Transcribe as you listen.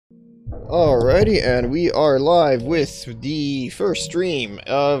Alrighty, and we are live with the first stream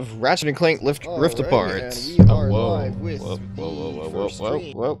of Ratchet Clank Rift Apart. And we are live with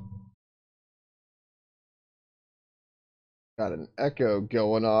Whoa. Got an echo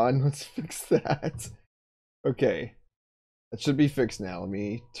going on. Let's fix that. Okay. That should be fixed now. Let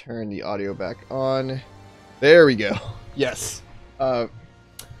me turn the audio back on. There we go. Yes.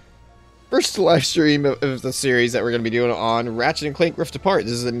 First live stream of the series that we're going to be doing on Ratchet Clank Rift Apart.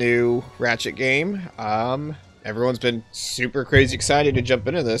 This is a new Ratchet game. Everyone's been super crazy excited to jump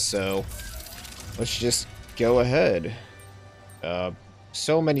into this, so let's just go ahead.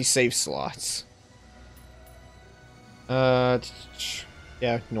 So many save slots. Yeah,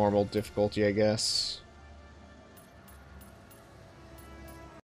 normal difficulty, I guess.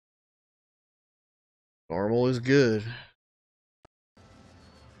 Normal is good.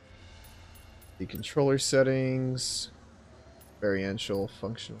 The controller settings, variential,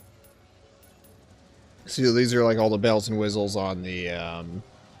 functional. See, these are like all the bells and whistles on the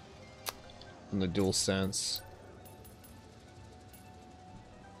DualSense.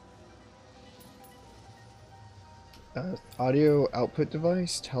 Audio output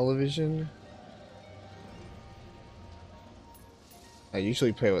device, television. I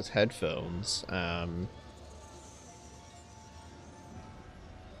usually play with headphones.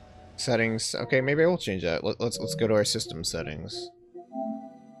 Settings. Okay, maybe I will change that. Let's go to our system settings.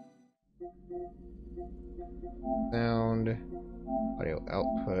 Sound, audio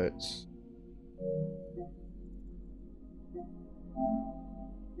output.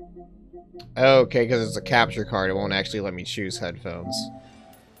 Okay, because it's a capture card, it won't actually let me choose headphones.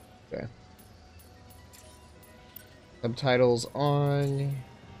 Okay. Subtitles on.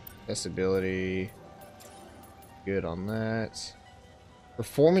 Accessibility. Good on that.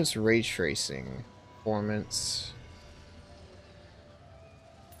 Performance ray tracing. Performance.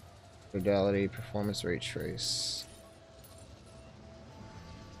 Fidelity. Performance ray trace.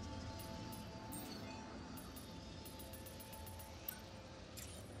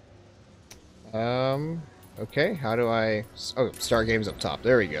 Okay, how do I... Oh, start games up top.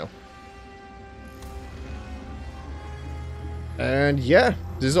 There we go. And yeah,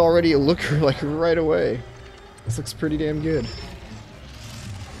 this is already a looker like right away. This looks pretty damn good.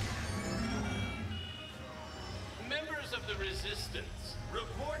 Members of the Resistance,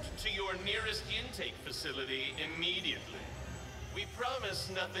 report to your nearest intake facility immediately. We promise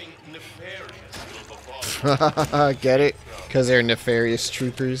nothing nefarious will befall. Get it? Because they're nefarious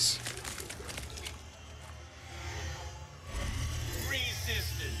troopers.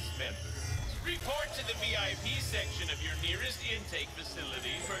 Resistance members, report to the VIP section of your nearest intake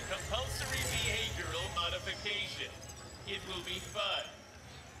facility for compulsory behavioral modification. It will be fun.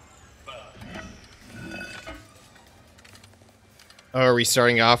 Oh, are we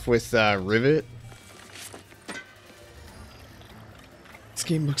starting off with Rivet? This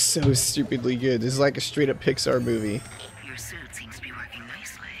game looks so stupidly good. This is like a straight up Pixar movie. Your suit seems to be working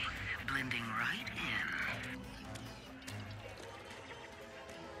nicely, blending right in.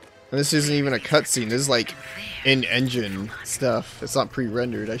 And this isn't even a cutscene. This is like in-engine stuff. It's not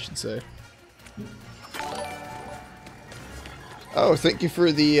pre-rendered, I should say. Oh, thank you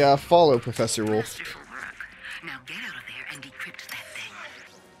for the follow, Professor Wolf. Now get out of there and decrypt that thing.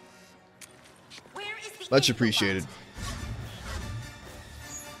 Where is the Much info appreciated. box?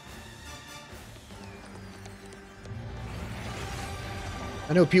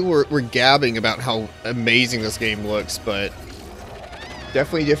 I know people were gabbing about how amazing this game looks, but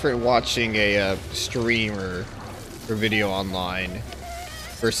definitely different watching a stream or video online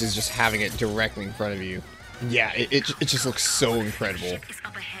versus just having it directly in front of you. Yeah, it just looks so incredible. Ship is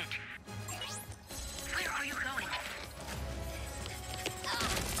up ahead. Where are you going?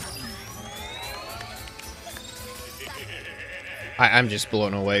 I'm just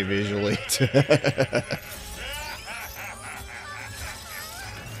blown away visually.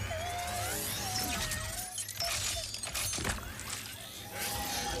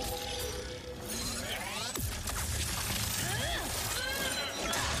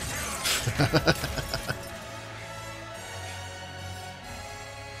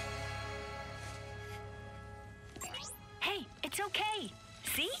 Hey, it's okay.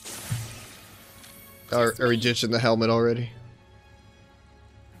 See? Are we ditching the helmet already?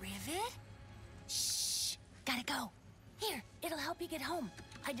 Rivet? Shh. Gotta go. Here, it'll help you get home.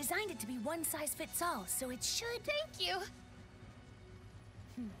 I designed it to be one size fits all, so it should. Thank you.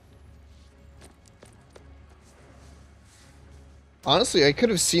 Honestly, I could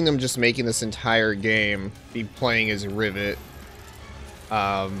have seen them just making this entire game be playing as Rivet.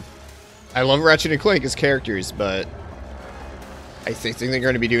 I love Ratchet and Clank as characters, but I think they're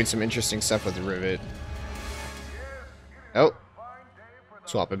going to be doing some interesting stuff with the Rivet. Oh.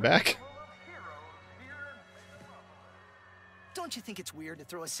 Swap it back. Don't you think it's weird to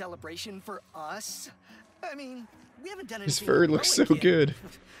throw a celebration for us? I mean, we haven't done anything. His fur looks so heroic good.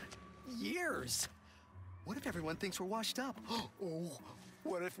 Years. What if everyone thinks we're washed up? Oh,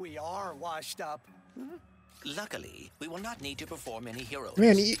 what if we are washed up? Luckily, we will not need to perform any heroes.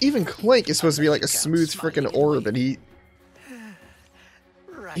 Man, even Clank is supposed to be like a smooth freaking orb, and he...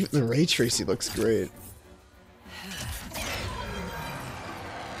 Right. Even the ray tracing looks great.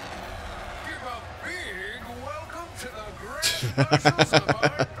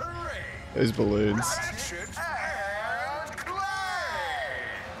 Those balloons.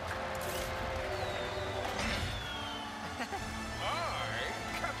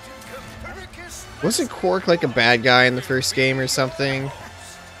 Wasn't Quark like a bad guy in the first game or something?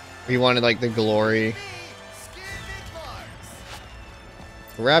 He wanted like the glory.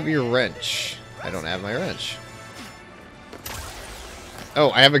 Grab your wrench. I don't have my wrench. Oh,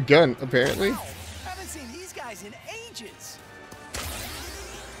 I have a gun, apparently. Haven't seen these guys in ages.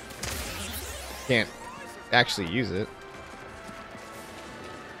 Can't actually use it.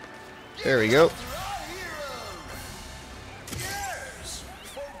 There we go. Yes,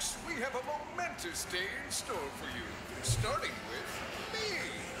 folks, we have a momentous day in store for you. Starting with me.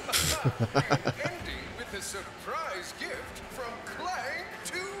 And ending with a surprise gift from Clank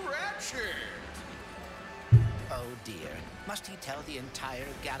to Ratchet. Oh dear. Must he tell the entire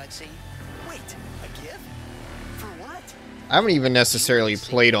galaxy? Wait, a gift? For what? I haven't even necessarily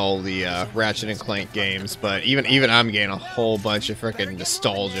played all the Ratchet and Clank games, but even I'm getting a whole bunch of freaking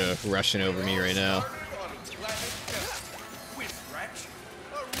nostalgia rushing over me right now.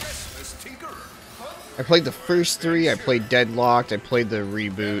 I played the first three, I played Deadlocked, I played the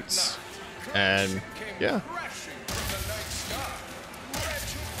reboots, and yeah.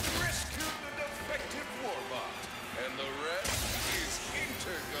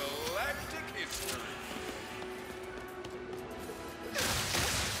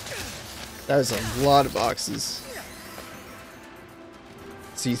 That is a lot of boxes.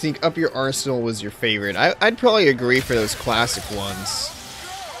 So you think Up Your Arsenal was your favorite? I'd probably agree for those classic ones.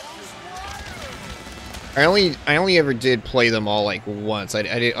 I only ever did play them all like once.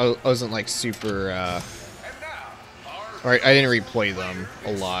 I wasn't like super or I didn't replay them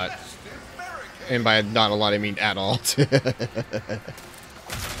a lot. And by not a lot I mean at all.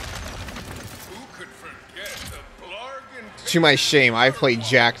 To my shame, I've played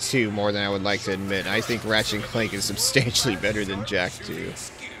Jak 2 more than I would like to admit. I think Ratchet and Clank is substantially better than Jak 2.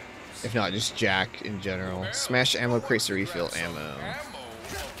 If not, just Jak in general. Smash ammo crates to refill ammo.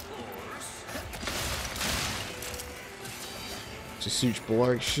 Just huge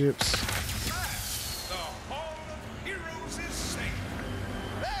Blarg ships.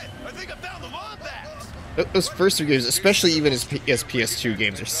 Those first three games, especially even as PS2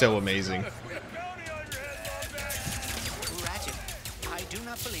 games, are so amazing.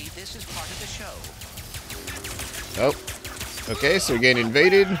 Oh, okay, so we're getting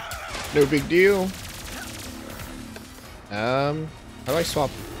invaded. No big deal. How do I swap?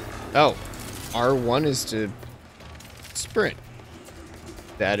 Oh, R1 is to sprint.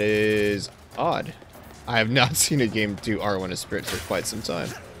 That is odd. I have not seen a game do R1 to sprint for quite some time.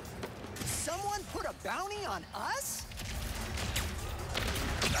 Someone put a bounty on us?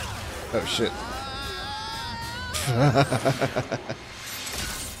 Oh shit.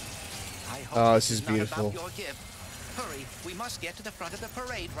 Oh, this is beautiful. Hurry, we must get to the front of the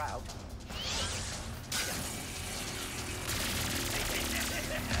parade route.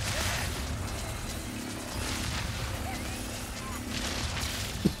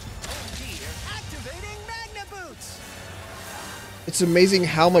 Oh dear, activating Magna Boots! It's amazing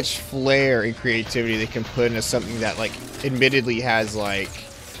how much flair and creativity they can put into something that, like, admittedly has, like,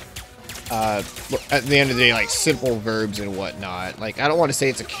 at the end of the day, like, simple verbs and whatnot. Like, I don't want to say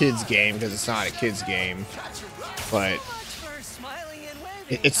it's a kid's game, because it's not a kid's game. But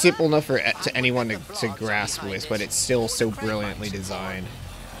it's simple enough for to anyone to grasp with, but it's still so brilliantly designed.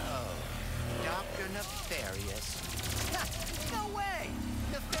 Oh, Dr. Nefarious. No way!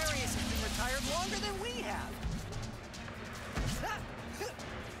 Nefarious has been retired longer than we have.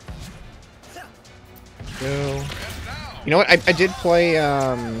 So, you know what? I did play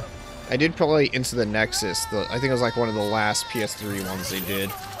Into the Nexus. I think it was like one of the last PS3 ones they did.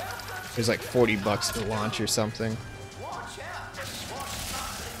 It was like $40 to launch or something.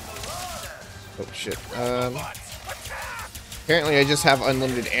 Oh shit. Apparently I just have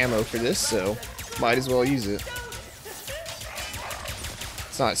unlimited ammo for this, so might as well use it.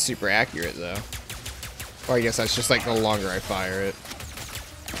 It's not super accurate though. Or I guess that's just like the longer I fire it.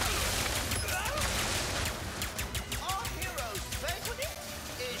 Our hero's favorite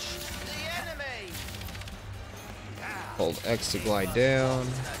is the enemy. Hold X to glide down.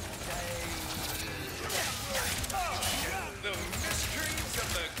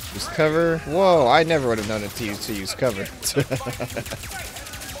 Use cover. Whoa, I never would have known it to use cover.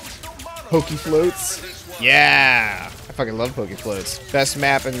 Pokey floats. Yeah! I fucking love Pokey floats. Best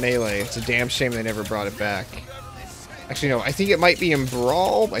map in Melee. It's a damn shame they never brought it back. Actually, no, I think it might be in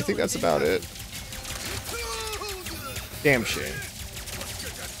Brawl. I think that's about it. Damn shame.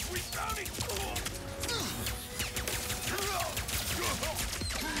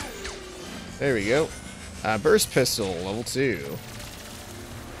 There we go. Burst pistol, level 2.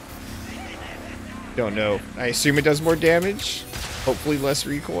 Don't know. I assume it does more damage. Hopefully less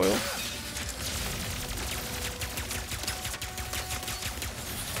recoil.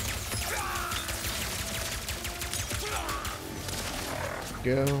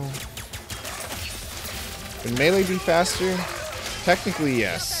 Go. Can melee be faster? Technically,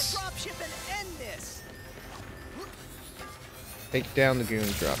 yes. Take down the goon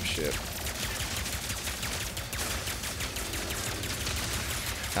dropship.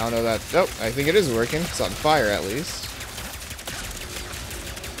 I don't know that. Nope, I think it is working. It's on fire at least.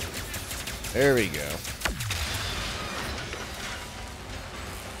 There we go.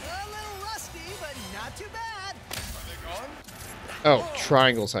 A little rusty, but not too bad. Oh,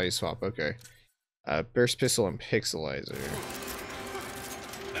 triangle's how you swap. Okay. Burst pistol and pixelizer.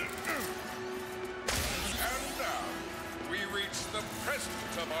 And now, we reach the present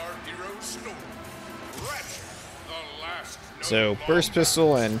of our hero's story. Ratchet, the last So, burst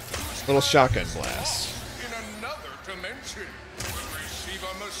pistol and little shotgun blast. in another dimension. Will receive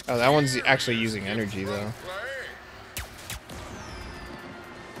a Oh, that one's actually using energy though.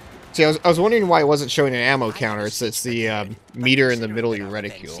 See, I was wondering why it wasn't showing an ammo counter. It's the meter in the middle of your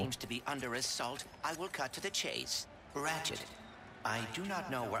reticule. Seems to be under assault. I will cut to the chase. Ratchet, I do not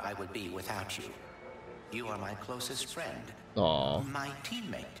know where I would be without you. You are my closest friend. Aw, My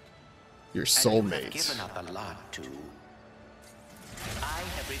teammate. your And you have soulmate. given up a lot to. I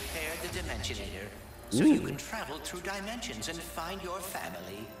have repaired the Dimensionator, so you can travel through dimensions and find your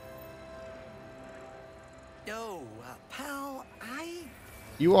family. Oh, pal,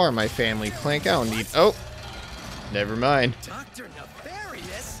 You are my family, Clank. I don't need. Oh, never mind. Dr.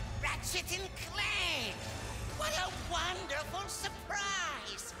 Nefarious? Ratchet and Clank! What a wonderful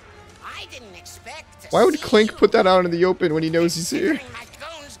surprise! I didn't expect to Why would see Clank you. put that out in the open when he knows he's here? Considering my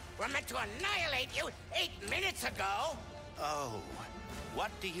goons were meant to annihilate you 8 minutes ago. Oh,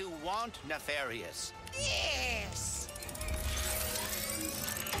 what do you want, Nefarious? Yes.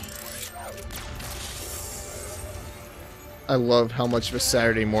 I love how much of a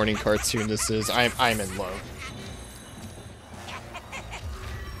Saturday morning cartoon this is. I'm in love.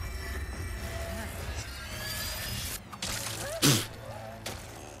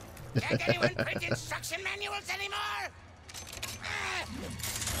 Can't anyone print instruction manuals anymore?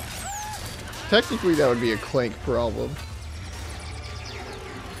 Technically, that would be a Clank problem.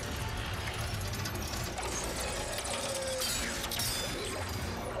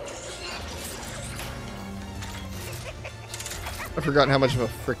 I've forgotten how much of a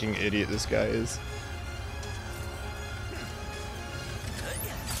freaking idiot this guy is.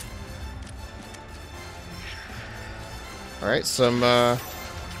 Alright, some,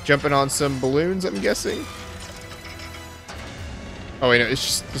 jumping on some balloons, I'm guessing. Oh wait, no,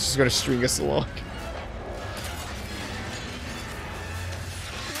 it's just gonna string us along.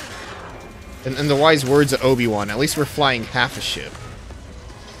 And the wise words of Obi-Wan, at least we're flying half a ship.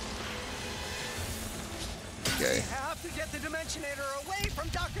 Okay. Have to get the Dimensionator away from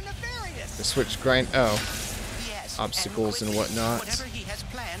Dr. Nefarious. The switch grind. Oh. Yes, Obstacles and quickly. whatnot. Whatever he has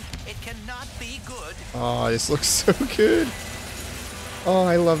planned, it cannot be good. Oh, this looks so good. Oh,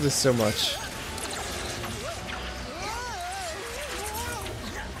 I love this so much.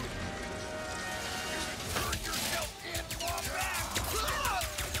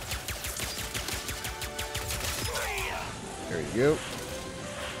 There you go.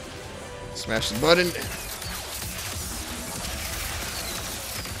 Smash the button.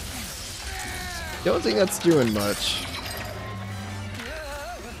 Don't think that's doing much.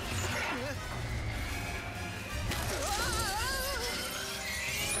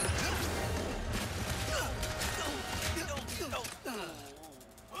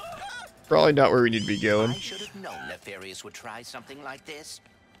 Probably not where we need to be going. I should have known Nefarious would try something like this.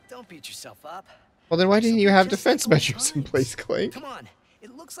 Don't beat yourself up. Well, then why didn't you have Just defense take a measures little in place, Clank? Come on.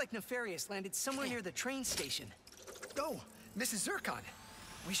 It looks like Nefarious landed somewhere near the train station. Oh, Mrs. Zircon.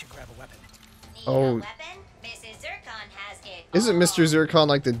 We should grab a weapon. Oh. Weapon? Mrs. Zircon has it. Isn't Mr. Zircon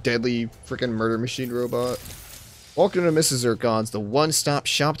like the deadly freaking murder machine robot? Welcome to Mrs. Zircon's, the one-stop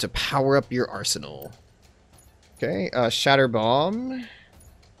shop to power up your arsenal. Okay, Shatter Bomb.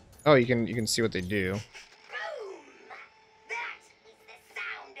 Oh, you can see what they do. Boom! That is the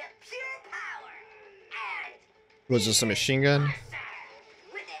sound of pure power. And Was this a machine gun?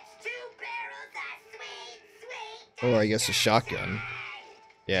 with its 2 barrels of sweet, Oh, I guess a shotgun.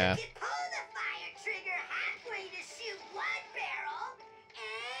 Yeah. you pull the fire trigger halfway to shoot 1 barrel,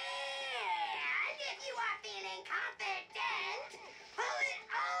 and if you are feeling confident, pull it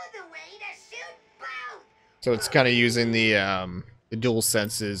all the way to shoot both. So it's kind of using the dual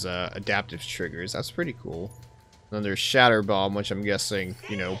senses adaptive triggers. That's pretty cool. Then there's Shatter Bomb, which I'm guessing,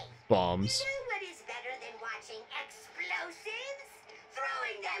 you know, bombs. You know what is better than watching explosives?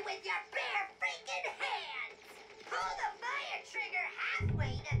 Throwing them with your bare freaking hands. Pull the fire trigger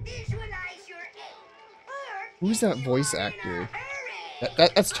halfway to visualize your aim. Or Who's that voice actor?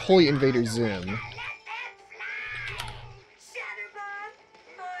 That's totally Invader Zim. let them fly. Shatter bomb,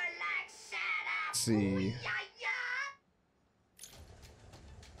 more like shatter. Let's see. Yeah.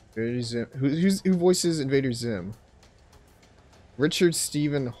 Invader Zim. Who voices Invader Zim? Richard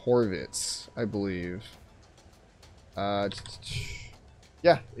Steven Horvitz, I believe.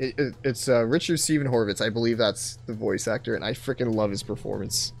 Yeah, it's Richard Steven Horvitz. I believe that's the voice actor, and I freaking love his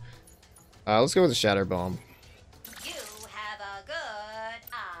performance. Let's go with the Shatter Bomb. You have a good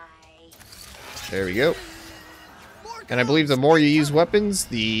eye. There we go. And I believe the more you use weapons,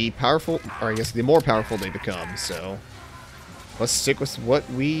 the powerful, or I guess the more powerful they become. So let's stick with what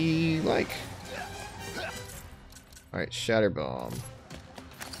we like. Alright, Shatter Bomb.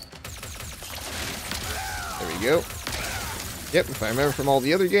 There we go. Yep, if I remember from all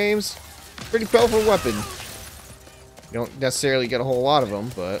the other games, pretty powerful weapon. You don't necessarily get a whole lot of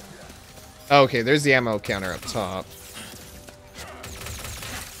them, but... Oh, okay, there's the ammo counter up top.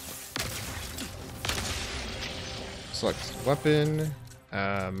 Select weapon.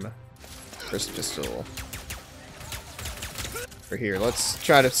 First pistol. For here, let's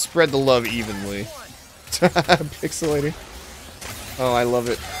try to spread the love evenly. Pixelating. Oh, I love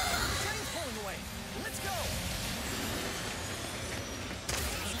it.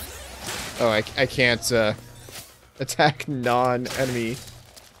 Oh, I can't attack non-enemy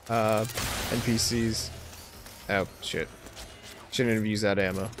NPCs. Oh, shit. Shouldn't have used that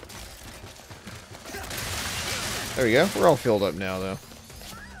ammo. There we go. We're all filled up now, though.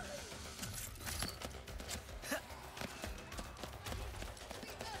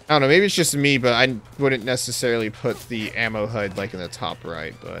 I don't know, maybe it's just me, but I wouldn't necessarily put the ammo HUD like in the top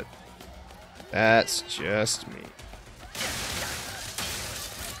right, but that's just me.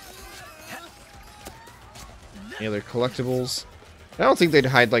 Any other collectibles? I don't think they'd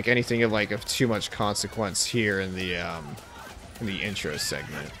hide like anything of too much consequence here in the intro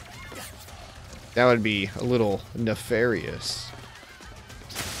segment. That would be a little nefarious.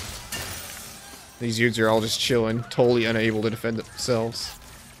 These dudes are all just chilling, totally unable to defend themselves.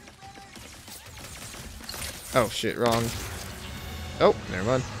 Oh shit, wrong. Oh, never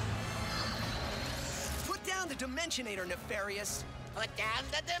mind. Put down the Dimensionator, Nefarious. Put down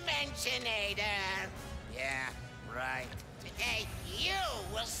the Dimensionator. Yeah, right. Today, you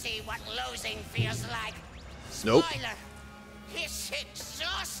will see what losing feels like. Nope. Spoiler, it's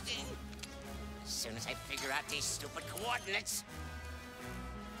exhausting. As soon as I figure out these stupid coordinates.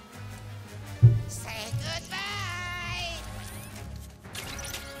 Say goodbye.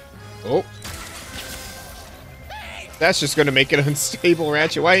 Oh. That's just gonna make it unstable,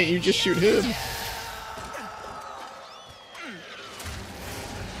 Ratchet. Why didn't you just shoot him?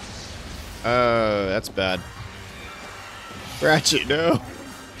 That's bad. Ratchet, no.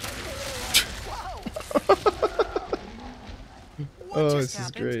 Oh, this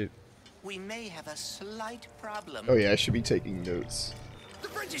is great. We may have a slight problem. Oh yeah, I should be taking notes. The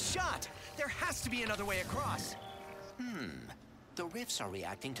bridge is shot. There has to be another way across. The rifts are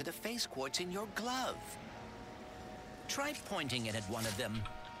reacting to the face quartz in your glove. Try pointing it at one of them.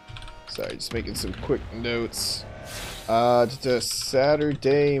 Sorry, just making some quick notes. The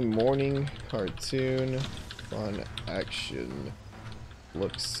Saturday morning cartoon fun action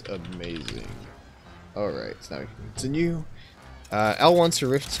looks amazing. Alright, so now we can continue. L1 to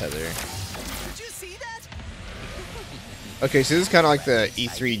Rift Tether. Did you see that? Okay, so this is kind of like the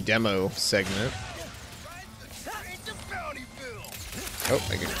E3 demo segment. Oh,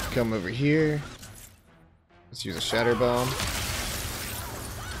 I can come over here. Let's use a Shatter Bomb.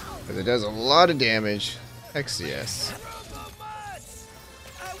 Because it does a lot of damage. Hex yes.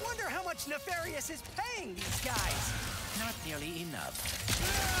 I wonder how much Nefarious is paying these guys. Not nearly enough.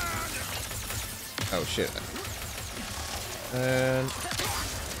 Oh shit. And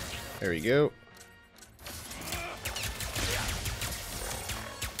there we go.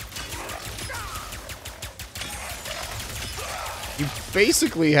 You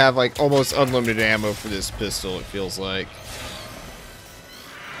basically have like almost unlimited ammo for this pistol, it feels like.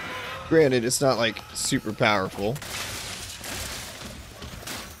 Granted, it's not like super powerful.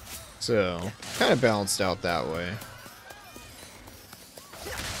 So, kind of balanced out that way.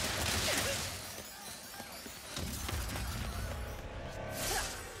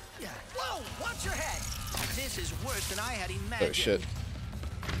 Whoa, watch your head. This is worse than I had imagined. Oh shit.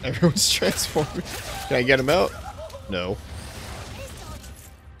 Everyone's transforming. Can I get him out? No.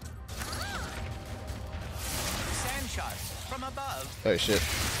 Sand sharks from above. Oh shit.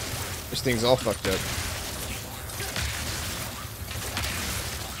 This thing's all fucked up.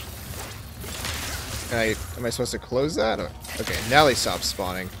 Am I supposed to close that? Or, okay, now they stop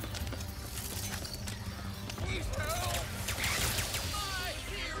spawning.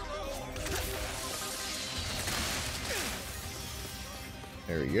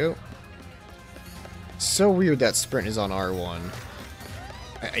 There we go. So weird that sprint is on R1.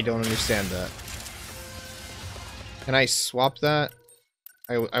 I don't understand that. Can I swap that?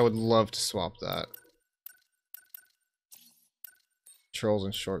 I would love to swap that. Controls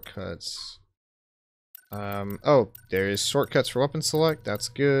and shortcuts. Oh, there is shortcuts for weapon select. That's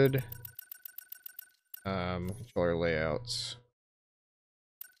good. Controller layouts.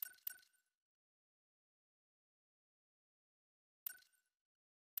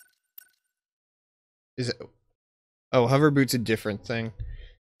 Is it? Oh, hover boot's a different thing.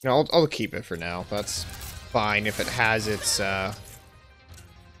 No, I'll keep it for now. That's fine if it has its.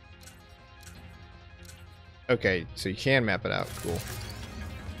 Okay, so you can map it out. Cool.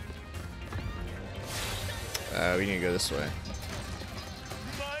 We need to go this way.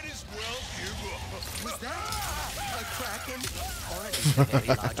 Might as well give up. Was that a kraken or a very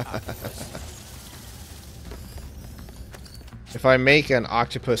large octopus? If I make an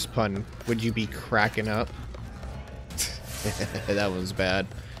octopus pun, would you be cracking up? That one's bad.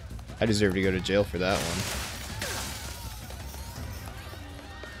 I deserve to go to jail for that one.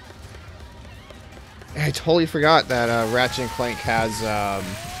 I totally forgot that Ratchet Clank has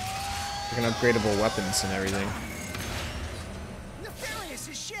like an upgradable weapons and everything.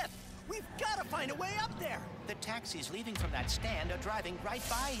 Nefarious' ship! We've got to find a way up there! The taxis leaving from that stand are driving right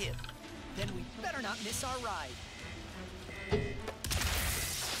by him. Then we better not miss our ride.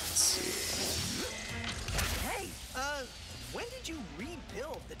 Hey, when did you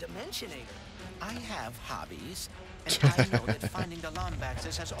rebuild the Dimensionator? I have hobbies, and I know that finding the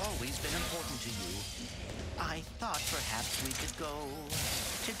Lombaxes has always been important to you. I thought perhaps we could go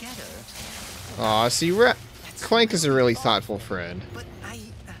together. Aw, see, Clank is a really thoughtful friend. But why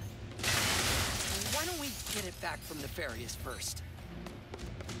don't we get it back from Nefarious first?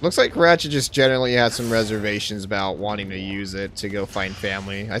 Looks like Ratchet just generally had some reservations about wanting to use it to go find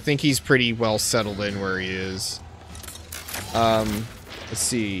family. I think he's pretty well settled in where he is. Let's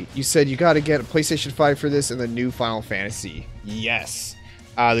see. You said you gotta get a PlayStation 5 for this and the new Final Fantasy. Yes.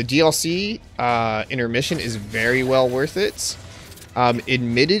 The DLC, intermission is very well worth it.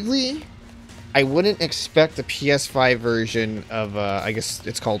 Admittedly, I wouldn't expect the PS5 version of, I guess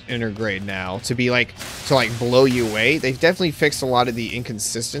it's called Intergrade now, to be like, to blow you away. They've definitely fixed a lot of the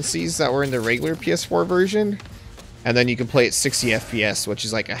inconsistencies that were in the regular PS4 version. And then you can play at 60 FPS, which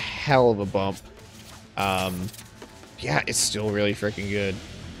is like a hell of a bump. Yeah, it's still really freaking good.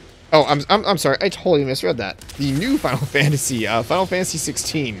 Oh, I'm sorry, I totally misread that. The new Final Fantasy, Final Fantasy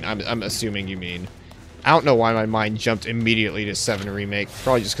 16, I'm assuming you mean. I don't know why my mind jumped immediately to 7 Remake.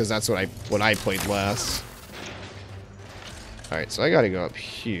 Probably just because that's what I played last. Alright, so I gotta go up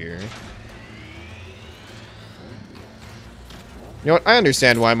here. You know what? I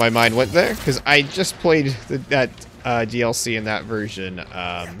understand why my mind went there, because I just played that DLC in that version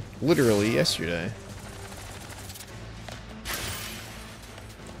literally yesterday.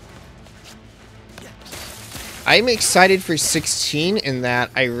 I'm excited for 16 in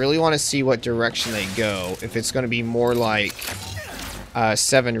that I really want to see what direction they go. If it's going to be more like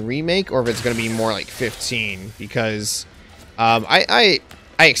 7 Remake or if it's going to be more like 15. Because I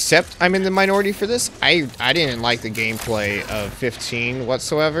accept I'm in the minority for this. I didn't like the gameplay of 15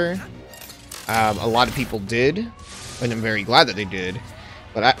 whatsoever. A lot of people did. And I'm very glad that they did.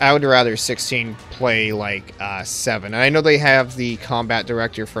 But I would rather 16 play like 7. And I know they have the combat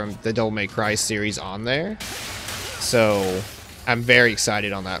director from the Devil May Cry series on there. So I'm very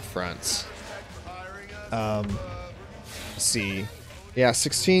excited on that front. Let's see. Yeah,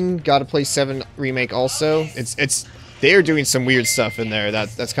 16 gotta play 7 Remake also. It's they are doing some weird stuff in there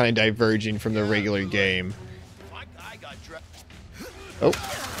that's kind of diverging from the regular game. Oh.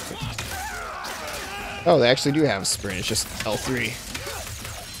 Oh, they actually do have a sprint. It's just L3.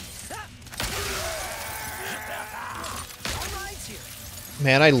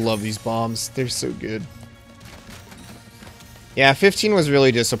 Man, I love these bombs. They're so good. Yeah, 15 was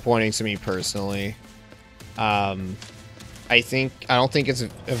really disappointing to me personally. I don't think it's a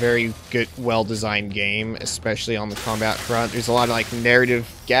very good, well-designed game, especially on the combat front. There's a lot of like narrative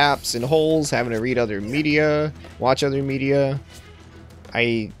gaps and holes, having to read other media, watch other media.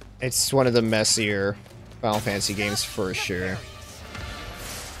 It's one of the messier Final Fantasy games for sure.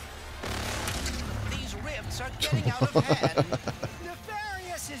 These rifts are getting out of hand.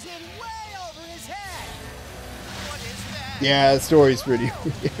 Nefarious is in way over his head. What is that? Yeah, the story's pretty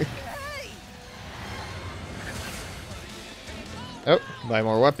weird. Oh, buy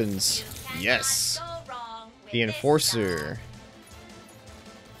more weapons. Yes. The Enforcer.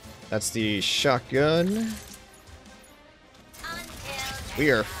 That's the shotgun. We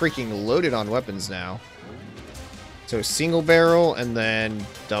are freaking loaded on weapons now. So single barrel and then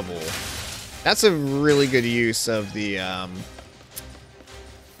double. That's a really good use of the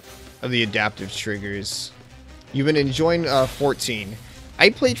adaptive triggers. You've been enjoying 14. I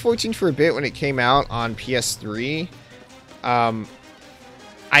played 14 for a bit when it came out on PS3.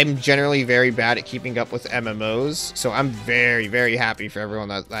 I'm generally very bad at keeping up with MMOs, so I'm very, very happy for everyone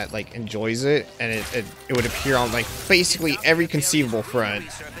that like enjoys it, and it would appear on like basically every conceivable front.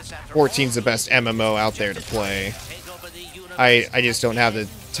 14's the best MMO out there to play. I just don't have the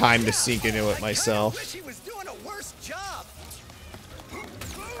time to sink into it myself.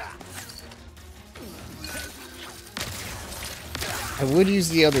 I would use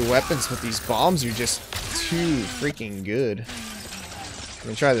the other weapons, but these bombs are just too freaking good. I'm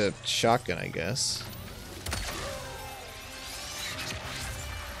gonna try the shotgun, I guess.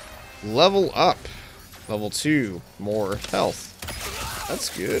 Level up. Level 2. More health. That's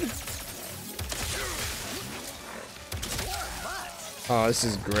good. Oh, this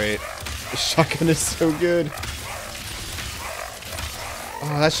is great. The shotgun is so good.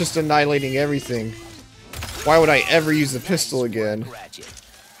 Oh, that's just annihilating everything. Why would I ever use the pistol again?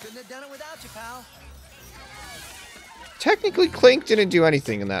 Technically, Clank didn't do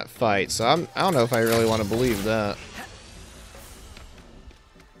anything in that fight, so I don't know if I really want to believe that.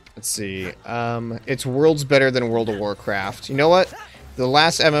 Let's see. It's worlds better than World of Warcraft. You know what? The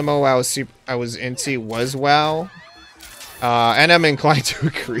last MMO I was into was WoW, and I'm inclined to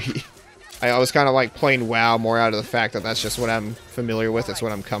agree. I was kind of like playing WoW more out of the fact that that's just what I'm familiar with. It's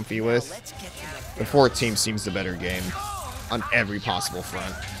what I'm comfy with. The 14 seems the better game on every possible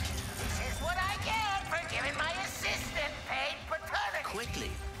front.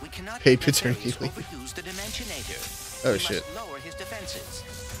 Paid paternity leave. Oh shit.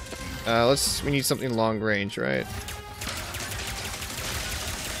 We need something long range, right?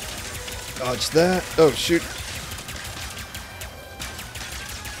 Dodge that. Oh shoot.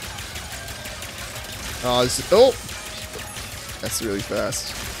 Oh, this is, oh! That's really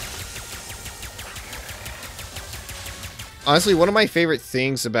fast. Honestly, one of my favorite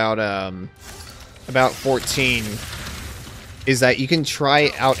things about 14 is that you can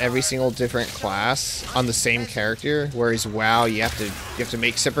try out every single different class on the same character, whereas WoW you have to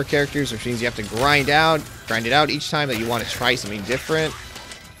make separate characters, which means you have to grind it out each time that you want to try something different.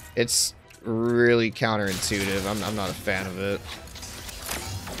 It's really counterintuitive. I'm not a fan of it.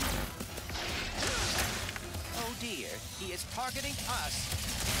 Oh dear, he is targeting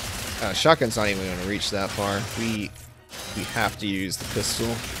us. Shotgun's not even going to reach that far. We have to use the pistol.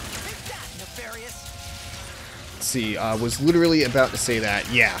 Let's see, was literally about to say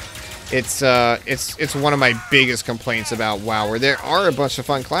that. Yeah, it's one of my biggest complaints about WoW, where there are a bunch of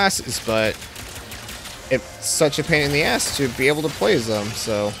fun classes, but it's such a pain in the ass to be able to play as them.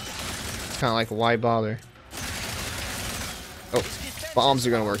 So it's kind of like, why bother? Oh, bombs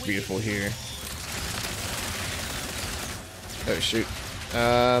are gonna work beautiful here. Oh shoot.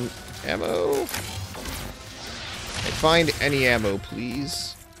 Ammo. Find any ammo,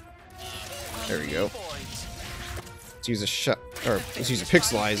 please. There we go. Let's use a let's use a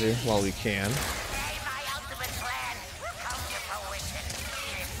pixelizer while we can.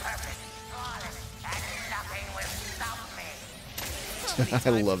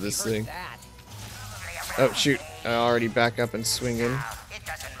 I love this thing. Oh shoot! I already back up and swing in. It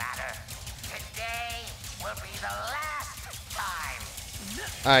doesn't matter. Today will be the last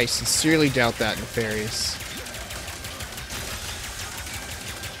time. I sincerely doubt that, Nefarious.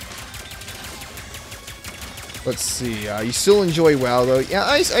 Let's see. You still enjoy WoW though? Yeah,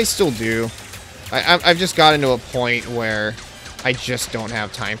 I still do. I've just gotten to a point where I just don't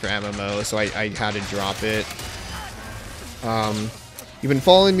have time for MMO, so I had to drop it. You've been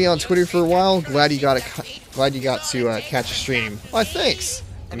following me on Twitter for a while. Glad you got to catch a stream. Why, thanks.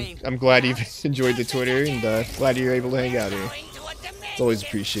 I'm glad you've enjoyed the Twitter, and glad you're able to hang out here. It's always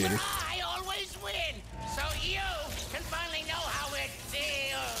appreciated. I always win, so you can finally know how it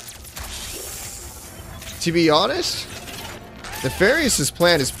feels. To be honest, Nefarious'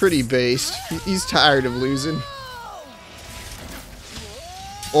 plan is pretty based. He's tired of losing.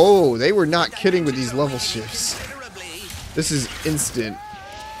 Oh, they were not kidding with these level shifts. This is instant.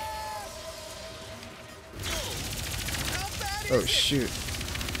 Oh, shoot.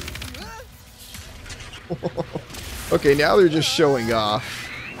 Okay, now they're just showing off.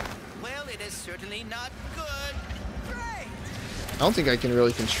 Well, it is certainly not good. I don't think I can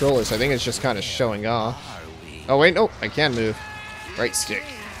really control this. I think it's just kind of showing off. Oh, wait, no, I can move. Right stick.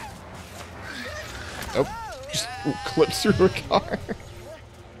 Oh, just clip through a car.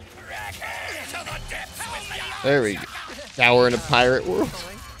 There we go. Now we're in a pirate world.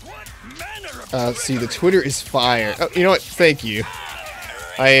 See, the Twitter is fire. Oh, you know what? Thank you.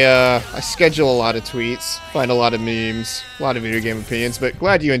 I schedule a lot of tweets, find a lot of memes, a lot of video game opinions, but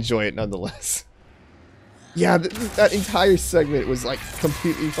glad you enjoy it nonetheless. Yeah, that entire segment was like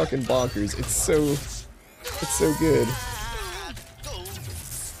completely fucking bonkers. It's so good.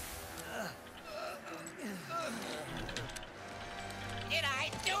 Did I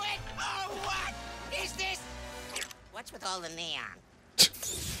do it? Oh, what is this? What's with all the neon?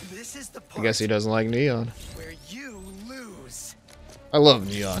 This is the I part guess he doesn't like neon. where you lose. I love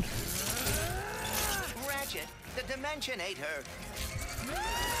neon. Ratchet, the Dimensionator.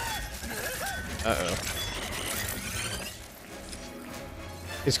 Uh-oh.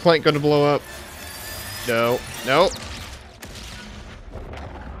 Is Clank gonna blow up? No. No.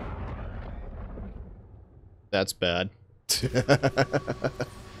 That's bad.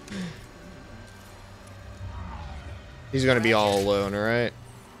 He's gonna be all alone, alright?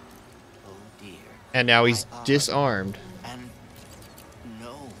 Oh dear. And now he's disarmed. And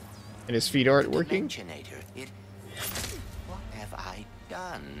no. And his feet aren't working? Dimensionator. What have I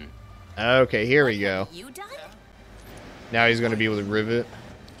done? Okay, here we go. You done? Now he's gonna be able to rivet.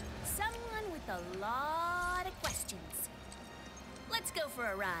 Someone with a lot of questions. Let's go for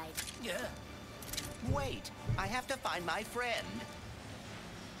a ride. Yeah. Wait, I have to find my friend.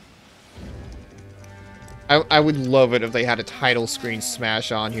 I would love it if they had a title screen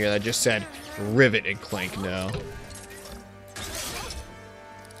smash on here that just said Rivet and Clank no.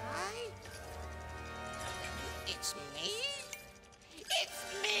 Hi? It's me? It's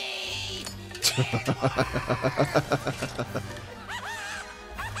me!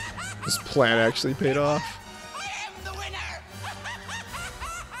 This plan actually paid off. I am the winner!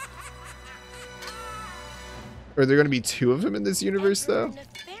 Are there gonna be two of them in this universe though?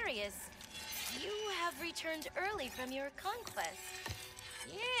 Nefarious, you have returned early from your conquest.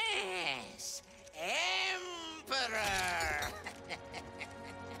 Yes, Emperor!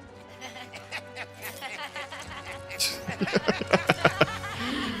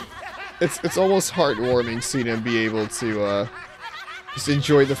 It's almost heartwarming seeing him be able to just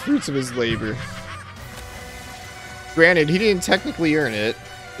enjoy the fruits of his labor. Granted, he didn't technically earn it.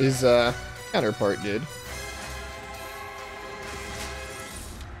 His counterpart did.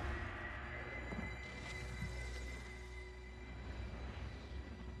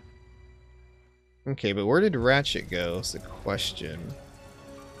 Okay, but where did Ratchet go is the question.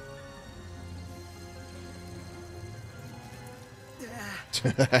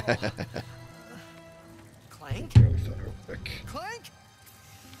 Clank? Clank?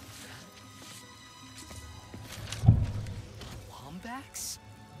 Lombax?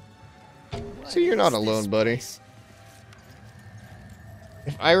 So you're not What is alone, this buddy. place?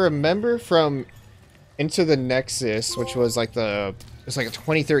 If I remember from Into the Nexus, which was like it's like a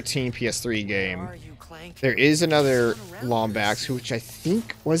 2013 PS3 Where game, are you, Clank? there is another Lombax, which I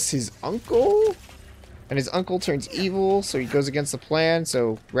think was his uncle? And his uncle turns evil, so he goes against the plan,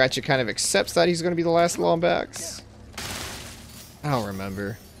 so Ratchet kind of accepts that he's going to be the last Lombax. I don't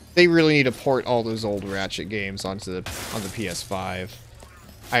remember. They really need to port all those old Ratchet games on the PS5.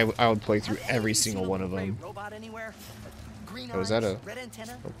 I would play through every single one of them. Robot anywhere? Green Oh, is that eyes, a- red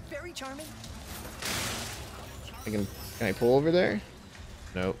antenna? Very charming. Can I pull over there?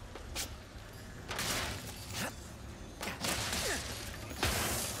 Nope.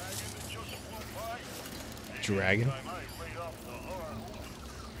 Dragon?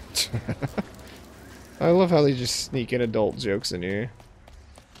 I love how they just sneak in adult jokes in here.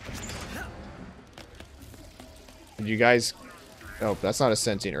 Did you guys Oh, that's not a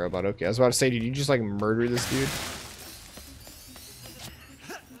sentient robot. Okay, I was about to say, did you just like murder this dude?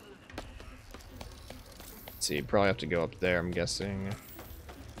 Let's see, probably have to go up there, I'm guessing.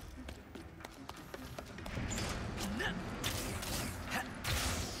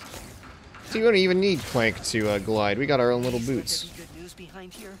 So you don't even need Clank to glide. We got our own little boots. Good news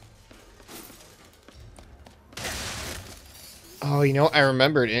behind here? Oh, you know, I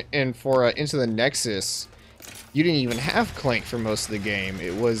remembered. And for Into the Nexus, you didn't even have Clank for most of the game.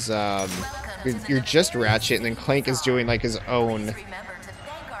 It was, you're just Ratchet, and then Clank is doing, like, his own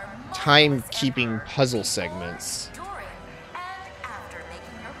time-keeping puzzle segments.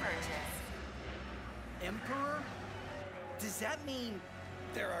 Emperor? Does that mean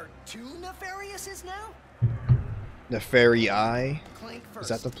there are two Nefariouses now? Nefarii? Clank Is first.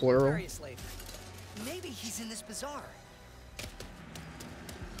 that the plural? Nefarious later. Maybe he's in this bazaar.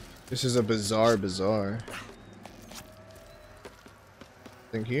 This is a bizarre bazaar.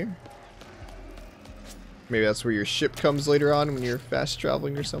 Think here? Maybe that's where your ship comes later on when you're fast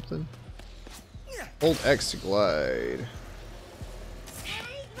traveling or something? Hold X to glide.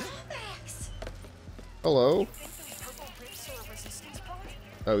 Hello?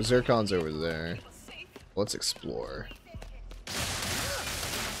 Oh, Zircon's over there. Let's explore.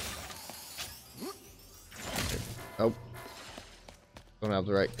 Oh. Don't have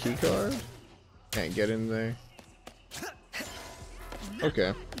the right key card. Can't get in there.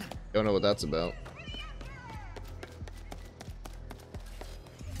 Okay. Don't know what that's about.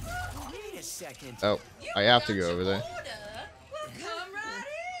 Wait a second. Oh, I have to go over there.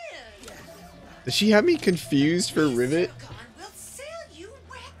 Does she have me confused for Rivet?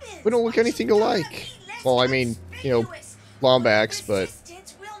 We don't look anything alike. Well, I mean, you know, Lombax, but...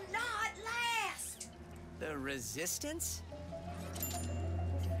 The Resistance?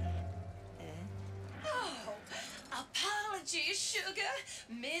 Apologies, sugar.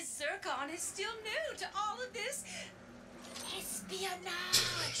 Ms. Zircon is still new to all of this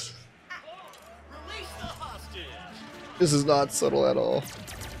espionage. Release the hostage. This is not subtle at all.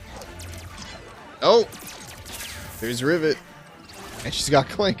 Oh! There's Rivet. And she's got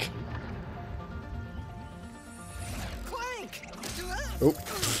Clank. Clank! Oh.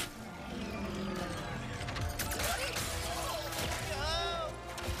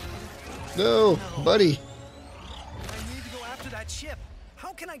 No, buddy. I need to go after that ship.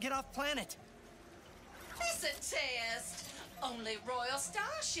 How can I get off planet? It's a test. Only royal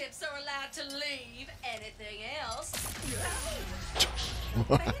starships are allowed to leave. Anything else?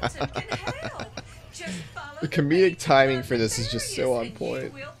 Phantom can help. Just follow The comedic timing for this is just so on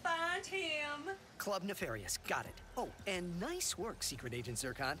point. We'll find him. Club Nefarious. Got it. Oh, and nice work, Secret Agent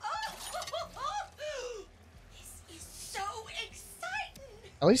Zircon. This is so exciting.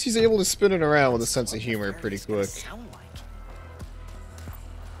 At least he's able to spin it around with a sense of humor pretty quick. Sound like?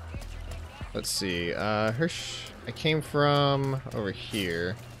 Let's see. I came from over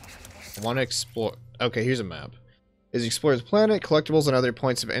here. I want to explore. Okay, here's a map. As you explore the planet, collectibles and other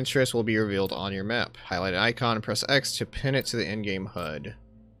points of interest will be revealed on your map. Highlight an icon and press X to pin it to the in-game HUD.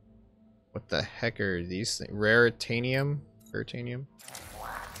 What the heck are these things? Raritanium? Raritanium?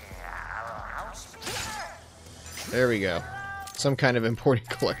 There we go. Some kind of important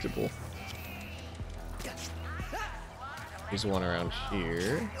collectible. There's one around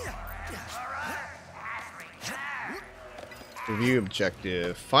here. Review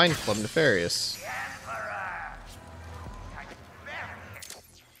objective. Find Club Nefarious.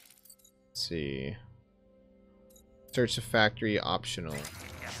 Let's see. Search the factory optional.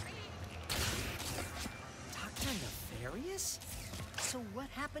 Dr. Nefarious? So what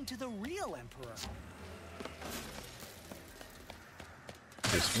happened to the real Emperor?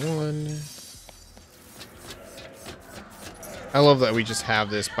 There's one. I love that we just have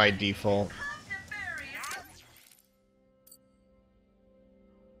this by default.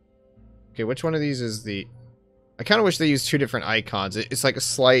 Okay, which one of these is the... I kind of wish they used two different icons. It's like a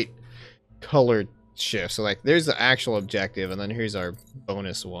slight color shift. So like, there's the actual objective, and then here's our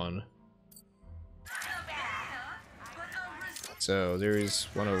bonus one. So there's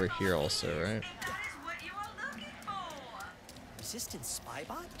one over here also, right? Resistance spy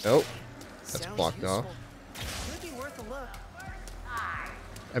bot? Oh, that's Sounds blocked off. useful. Could be worth a look.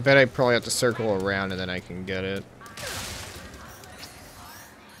 I bet I probably have to circle around and then I can get it.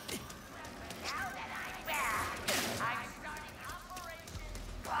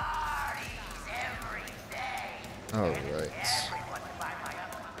 Alright.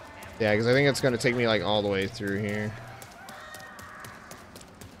 Yeah, because I think it's going to take me like all the way through here.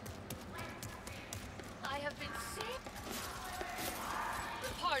 I have been sick.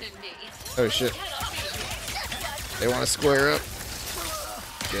 Pardon me. Oh shit. They want to square up.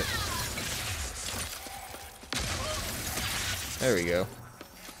 it. There we go.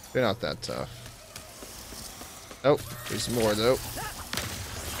 They're not that tough. Oh, there's more though.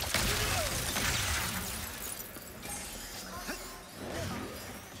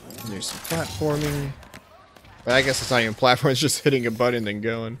 There's some platforming. But I guess it's not even platform, it's just hitting a button and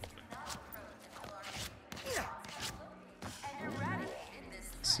going.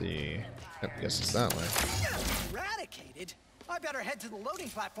 Let's see. I guess it's that way. Eradicated? I better head to the loading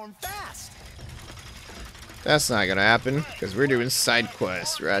platform fast. That's not gonna happen, because we're doing side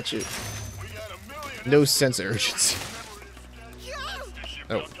quests, Ratchet. No sense of urgency.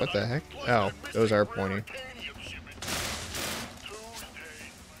 Oh, what the heck? Oh, those are pointing.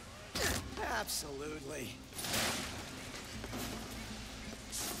 Absolutely.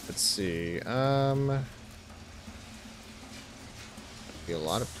 Let's see. Be a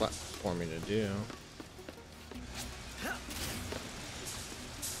lot of platforming to do.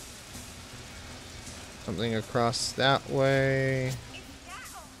 Something across that way.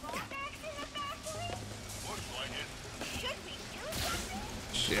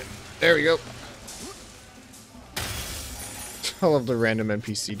 Shit. There we go. I love the random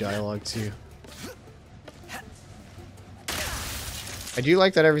NPC dialogue too. I do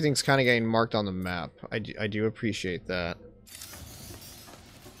like that everything's kind of getting marked on the map. I do appreciate that.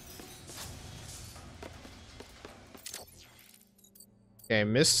 Okay, I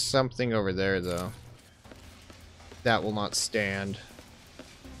missed something over there though. That will not stand.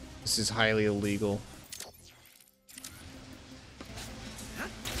 This is highly illegal.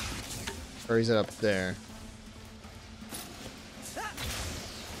 Or is it up there?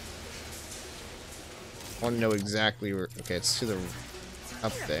 I want to know exactly where. Okay, it's to the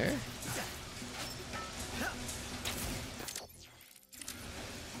up there.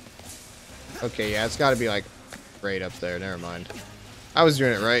 Okay, yeah, it's got to be like right up there. Never mind. I was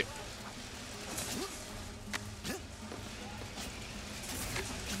doing it right.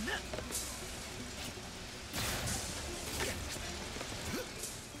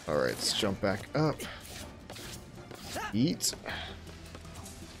 All right, let's jump back up. Eat.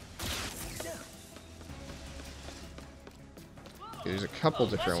 There's a couple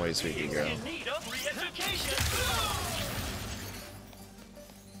different ways we can go.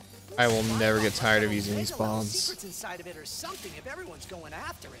 I will never get tired of using these bombs. Secrets inside of it or something if everyone's going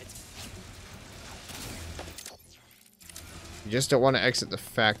after it. You just don't want to exit the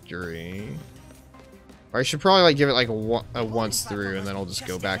factory. Or I should probably like give it like a once through, and then I'll just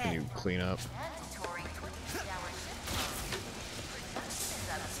go back and do cleanup.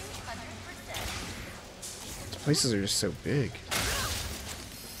 These places are just so big.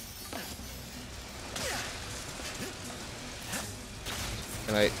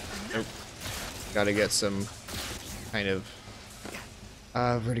 And nope. Gotta get some kind of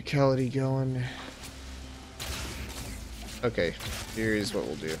verticality going. Okay, here's what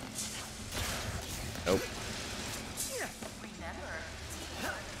we'll do. Nope.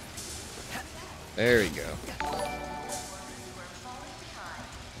 There we go.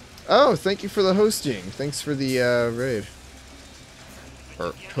 Oh, thank you for the hosting. Thanks for the raid.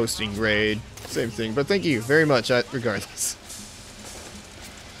 Or hosting raid. Same thing, but thank you very much regardless.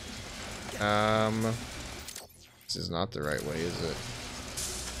 This is not the right way, is it?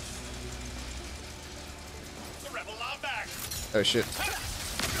 Oh shit.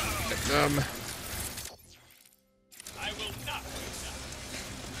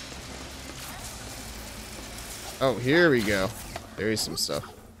 Oh, here we go. There is some stuff.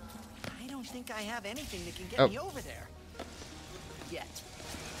 I don't think I have anything that can get me over there. Yet.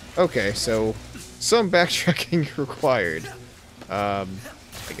 Okay, so some backtracking required. I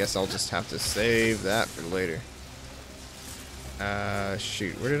guess I'll just have to save that for later.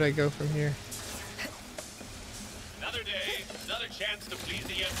 Shoot, where did I go from here? Another day, another chance to please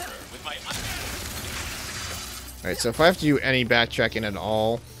the Emperor with my. Alright, so if I have to do any backtracking at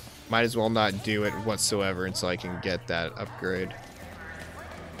all, might as well not do it whatsoever until I can get that upgrade.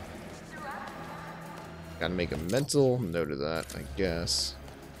 Gotta make a mental note of that, I guess.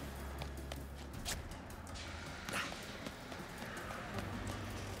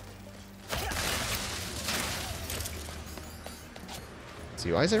 Let's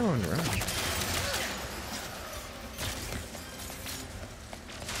see, why is everyone running?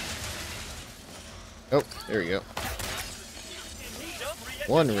 Oh, there we go.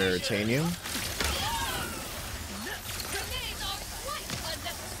 One rare titanium.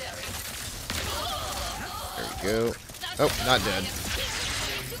 There we go. Oh, not dead.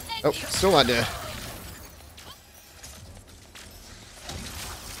 Oh, still not dead.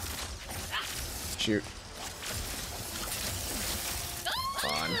 Shoot.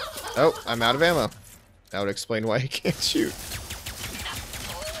 Come on. Oh, I'm out of ammo. That would explain why he can't shoot.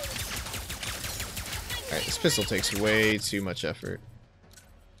 Alright, this pistol takes way too much effort.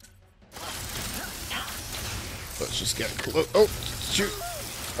 Let's just get close. Oh, shoot.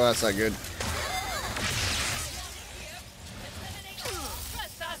 Oh, that's not good.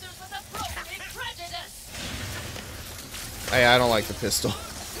 Hey, I don't like the pistol.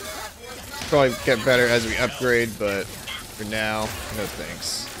 Probably get better as we upgrade, but for now, no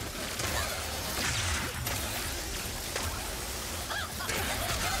thanks.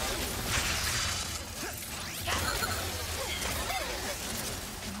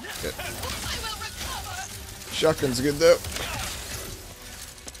 Good. Shotgun's good though.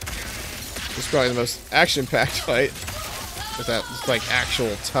 This is probably the most action-packed fight without like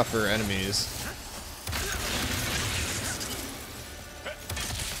actual tougher enemies.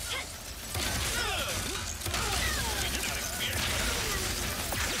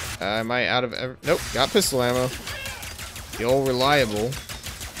 Am I out of nope, got pistol ammo. The old reliable.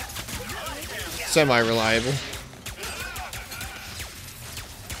 Semi-reliable.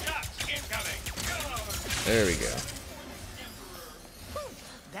 There we go.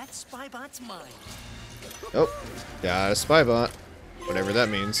 That spybot's mine. Oh, got a spybot. Whatever that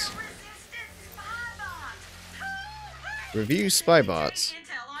means. Review spybots.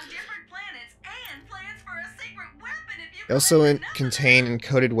 They also contain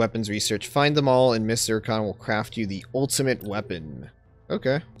encoded weapons research. Find them all and Miss Zircon will craft you the ultimate weapon.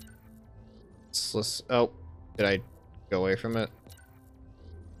 Okay. Let's oh, did I go away from it?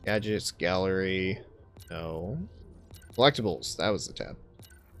 Gadgets, gallery. No. Collectibles. That was the tab.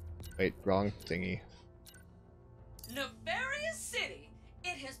 Wait, wrong thingy. Nefarious City.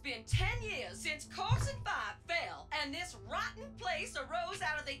 It has been 10 years since Corson 5 fell, and this rotten place arose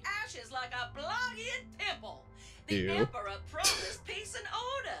out of the ashes like a blogging pimple. The Ew. Emperor promised peace and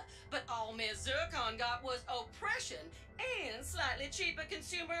order, but all Ms. Zircon got was oppression and slightly cheaper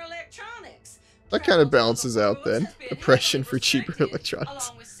consumer electronics. That kind of balances out then. Oppression for cheaper electronics.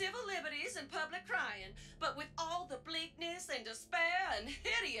 Along with civil liberties and public crying, but with all the bleakness and despair and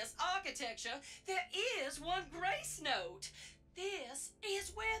hideous architecture, there is one grace note. This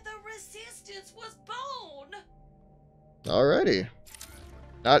is where the resistance was born. Alrighty.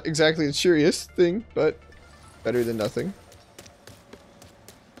 Not exactly the cheeriest thing, but better than nothing.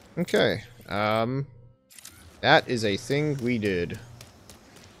 Okay. That is a thing we did.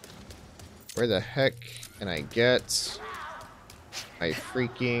 Where the heck can I get my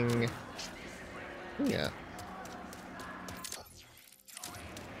freaking... Yeah.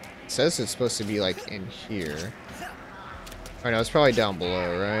 It says it's supposed to be like in here. Oh no, it's probably down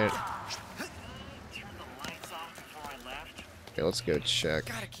below, right? Okay, let's go check.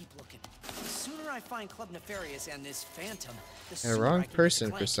 Gotta keep looking. The sooner I find Club Nefarious and this Phantom, the Yeah, sooner wrong I can person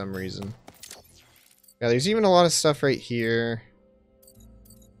get for Clank. some reason. Yeah, there's even a lot of stuff right here.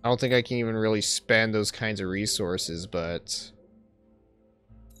 I don't think I can even really spend those kinds of resources, but...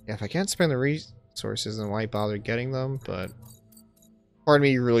 Yeah, if I can't spend the resources, then why bother getting them? But... Part of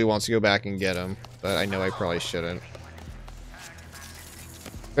me really wants to go back and get them, but I know I probably shouldn't.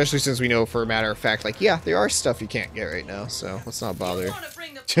 Especially since we know for a matter of fact, like, yeah, there are stuff you can't get right now, so let's not bother.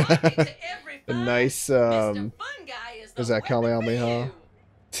 A nice, what does that Kamehameha?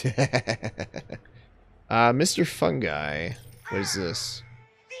 Mr. Fungi. What is this?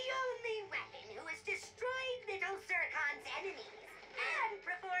 The only weapon who has destroyed Little Zircon's enemies and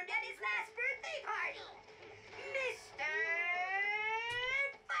performed at his last birthday party, Mr.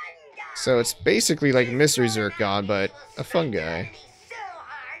 Fungi. So it's basically like Mr. Zircon, but a fungi. So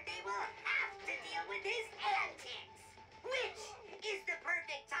hard they will have to deal with his antics, which is the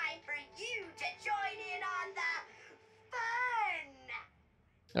perfect time for you to join in on the fun.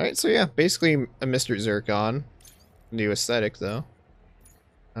 Alright, so yeah, basically a Mr. Zircon. New aesthetic, though.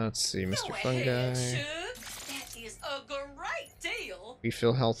 Let's see, Mr. Fungi. That is a great deal.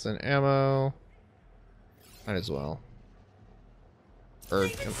 Refill health and ammo. Might as well. Or,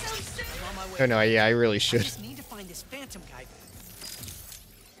 oh no, yeah, I really I should. just need to find this Phantom guy.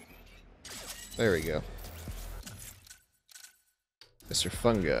 There we go. Mr.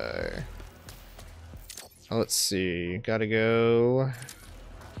 Fungi. Oh, let's see. Gotta go.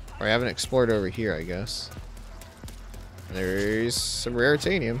 I haven't explored over here, I guess. There's some rare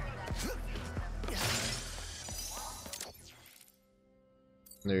titanium.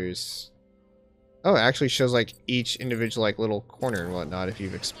 There's... Oh, it actually shows like each individual like little corner and whatnot if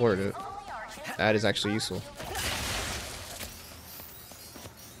you've explored it. That is actually useful.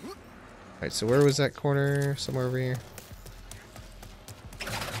 Alright, so where was that corner? Somewhere over here.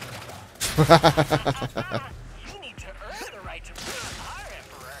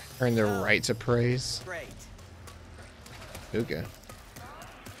 Earn the right to praise. Great. Okay.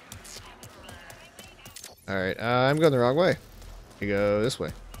 Alright, I'm going the wrong way. You go this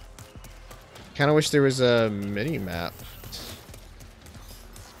way. Kinda wish there was a mini-map.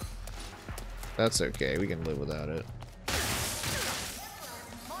 That's okay, we can live without it.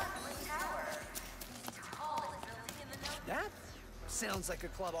 That sounds like a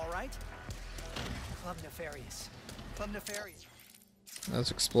club, all right. Club Nefarious. Club Nefarious.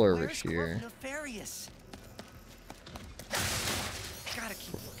 Let's explore over Where's here. Club Nefarious? Gotta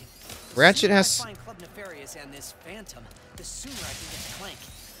keep looking. Ratchet The sooner has... I find Club Nefarious and this Phantom, the sooner I can get to Clank.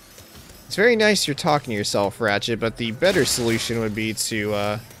 It's very nice you're talking to yourself, Ratchet, but the better solution would be to,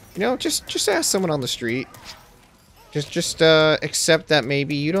 you know, just ask someone on the street. Just accept that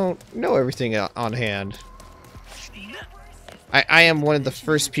maybe you don't know everything on hand. I am one of the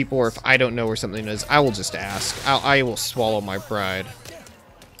first people where if I don't know where something is, I will just ask. I will swallow my pride.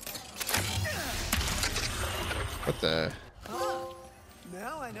 What the...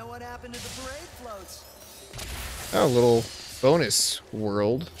 Now I know what happened to the parade floats. Oh, little bonus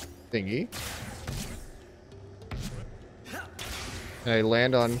world thingy. I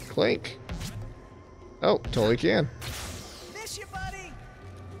land on Clank. Oh, totally can. Miss you, buddy.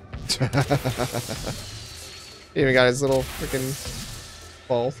 He even got his little freaking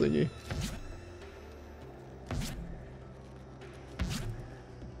ball thingy.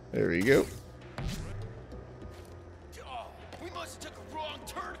 There we go. We must have took a wrong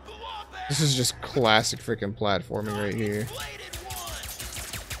turn. Go on back. This is just classic freaking platforming right here.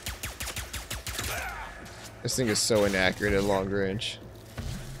 This thing is so inaccurate at long range.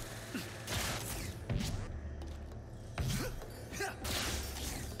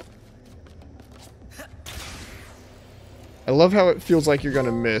 I love how it feels like you're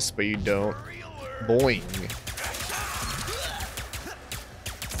gonna miss, but you don't. Boing.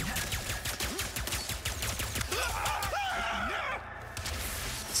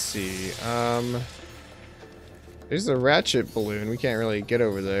 Let's see. There's the Ratchet balloon. We can't really get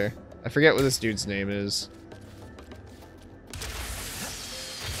over there. I forget what this dude's name is.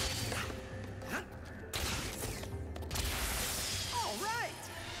 All right.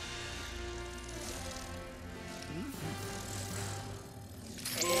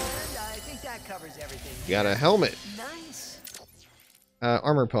 And I think that covers everything. Got a helmet. Nice.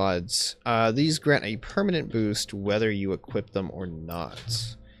 Armor pods. These grant a permanent boost whether you equip them or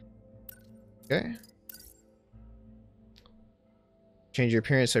not. Okay. Change your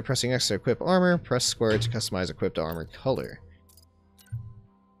appearance by pressing X to equip armor. Press square to customize equipped armor color.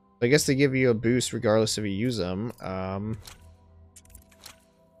 I guess they give you a boost regardless if you use them.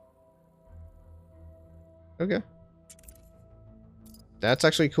 Okay. That's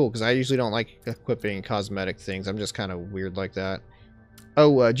actually cool, because I usually don't like equipping cosmetic things. I'm just kind of weird like that.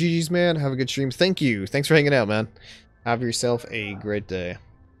 Oh, GG's, man. Have a good stream. Thank you. Thanks for hanging out, man. Have yourself a great day.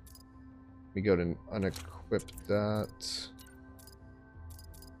 We go to unequip that.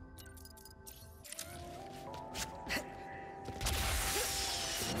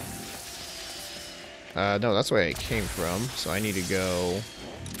 No, that's where I came from, so I need to go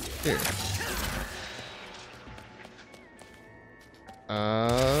here.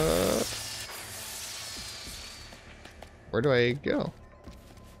 Where do I go?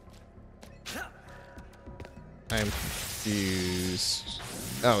 I'm confused.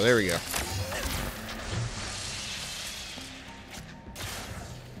 Oh, there we go.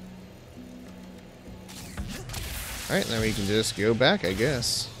 Alright, then we can just go back, I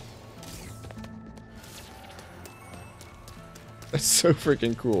guess. That's so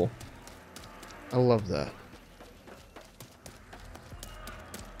freaking cool. I love that.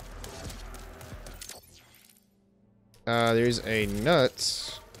 There's a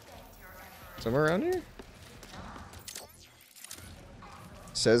nut somewhere around here.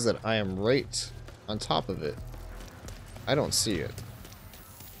 Says that I am right on top of it. I don't see it.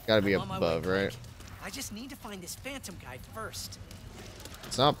 Gotta be I'm on my above, way, right? Clank. I just need to find this Phantom guy first.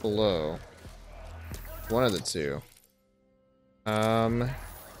 It's not below. One of the two.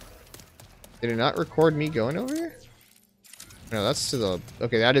 Did it not record me going over here? No, that's to the...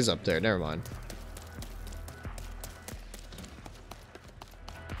 Okay, that is up there. Never mind.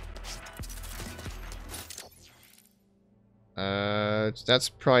 That's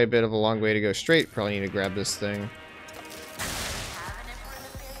probably a bit of a long way to go straight. Probably need to grab this thing.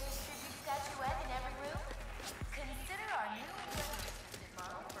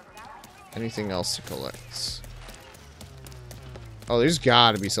 Anything else to collect? Oh, there's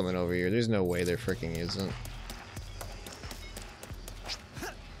gotta be something over here. There's no way there freaking isn't.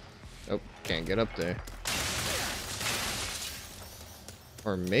 Oh, can't get up there.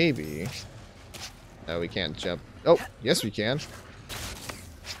 Or maybe... No, we can't jump. Oh, yes we can.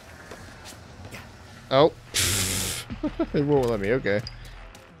 Oh. It won't let me, okay.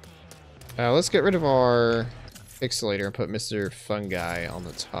 Let's get rid of our pixelator and put Mr. Fungi on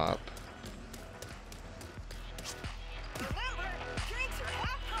the top.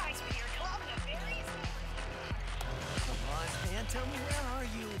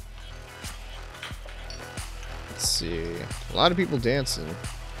 Let's see. A lot of people dancing.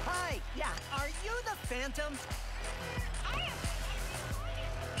 Hi, yeah, are you the Phantom?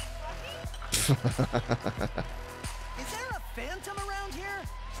 Is there a Phantom around here?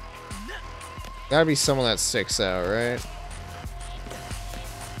 Gotta be someone that sticks out, right?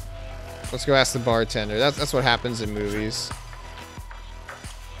 Let's go ask the bartender. That's what happens in movies.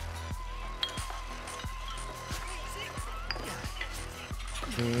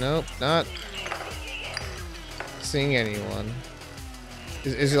 Nope, not seeing anyone.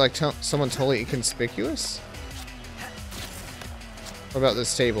 Is it like someone totally inconspicuous? What about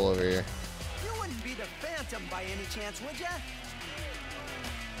this table over here? You wouldn't be the Phantom by any chance, would ya?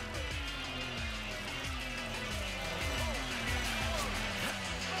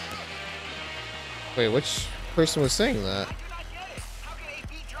 Wait, which person was saying that?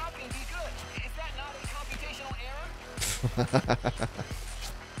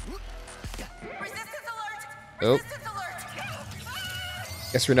 Nope.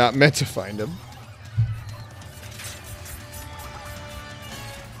 Guess we're not meant to find him.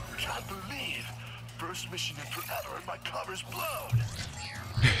 Can't believe first mission in forever and my cover's blown.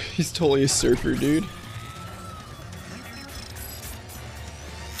 He's totally a surfer, dude.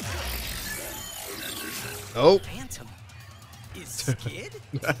 Oh. Phantom is Skid?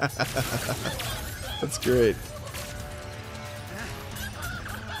 That's great.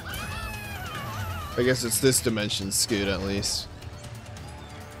 I guess it's this dimension's Skid at least.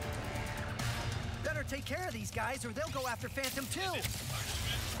 Better take care of these guys or they'll go after Phantom too.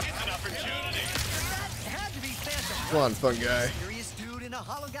 It's an opportunity. That had to be Phantom. Come on, fun guy. Serious dude in a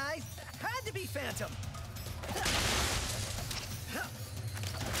hollow guy? Had to be Phantom.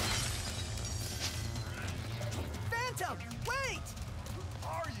 Phantom, wait! Who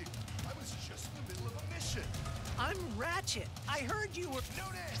are you? I was just in the middle of a mission. I'm Ratchet. I heard you were... No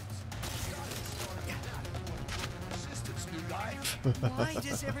names. Resistance, new guy. Why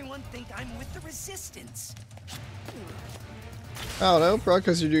does everyone think I'm with the Resistance? I don't know, probably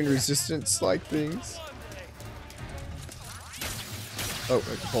because you're doing resistance-like things. Oh,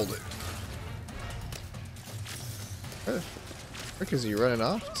 I can hold it. Where the frick is he running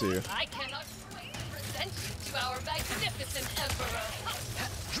off to? I cannot wait to present you to our magnificent emperor.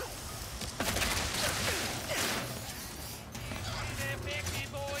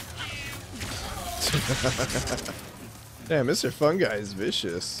 Damn, Mr. Fungi is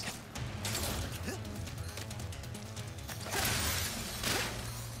vicious.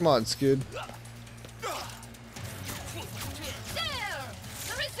 Come on, Skid. There!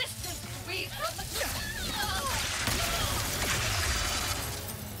 The resistance we from the...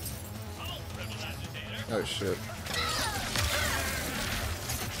 Oh shit.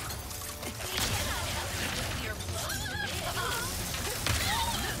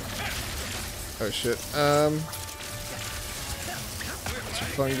 Oh shit. It's a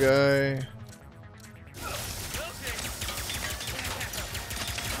fungi.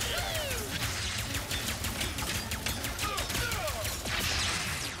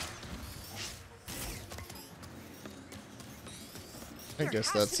 I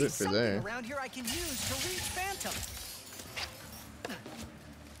guess that's it for there. Around here I can use to reach Phantom.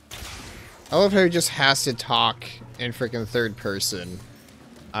 I love how he just has to talk in freaking third person.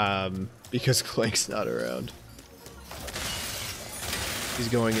 Because Clank's not around. He's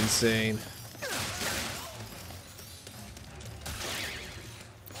going insane.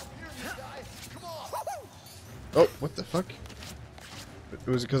 Oh, what the fuck?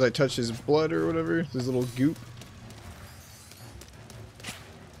 Was it because I touched his blood or whatever? His little goop?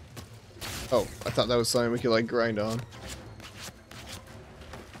 Oh, I thought that was something we could like grind on.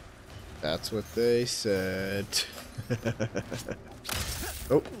 That's what they said.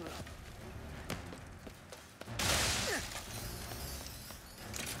 Oh.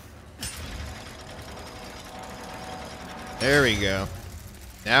 There we go.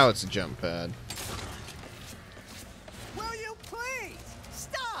 Now it's a jump pad. Will you please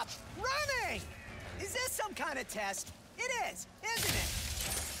stop running? Is this some kind of test? It is, isn't it?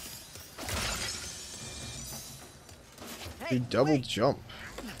 Hey, You double wait. jump.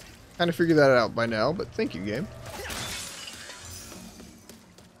 Kind of figured that out by now, but thank you, game.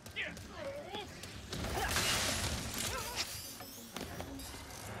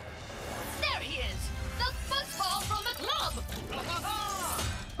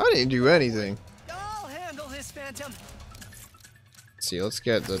 I didn't do anything. I'll handle this, Phantom. Let's see, let's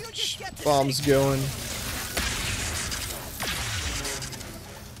get the bombs going.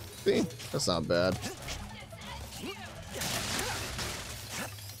 See, that's not bad.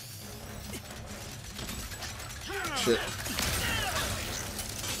 Shit.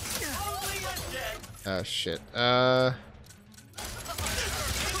 Oh shit.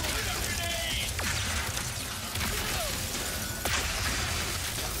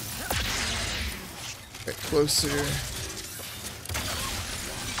 Get closer.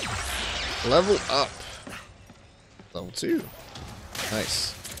 Level up. Level 2.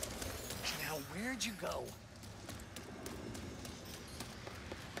 Nice. Now where'd you go?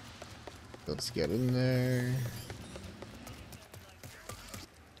 Let's get in there.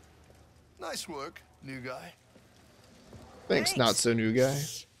 Nice work, new guy. Thanks, not so new guy.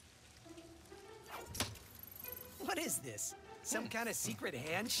 What is this? Some kind of secret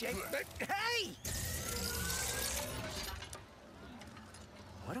handshake? Hey!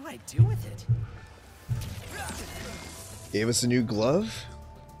 What do I do with it? Gave us a new glove.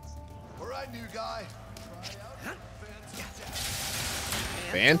 All right, new guy.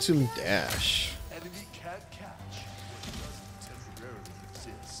 Phantom Dash. Enemy can't catch what doesn't temporarily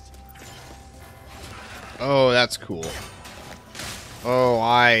exist. Oh, that's cool. Oh,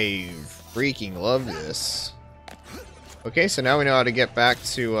 I freaking love this. Okay, so now we know how to get back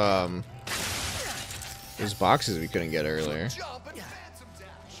to those boxes we couldn't get earlier.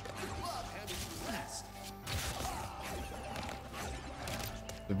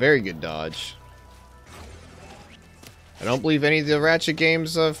 A very good dodge. I don't believe any of the Ratchet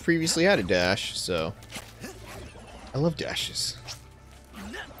games have previously had a dash, so I love dashes.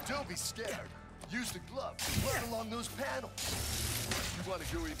 Don't be scared. Use the glove to run along those panels. You want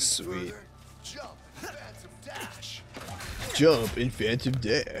to go even Sweet. further? Jump and phantom dash. Jump in Phantom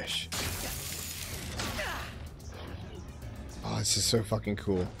Dash. Oh, this is so fucking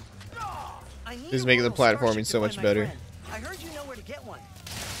cool. This is making the platforming so much better. I heard you know where to get one.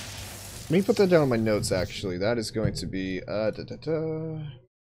 Let me put that down in my notes, actually. That is going to be,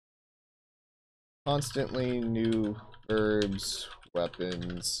 constantly new verbs,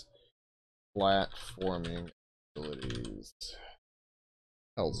 weapons, platforming abilities.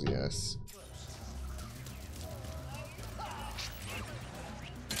 Hells yes.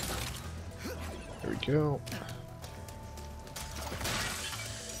 There we go.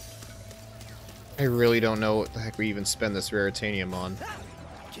 I really don't know what the heck we even spend this raritanium on.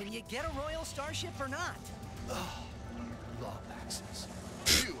 Can you get a royal starship or not? Lombaxes.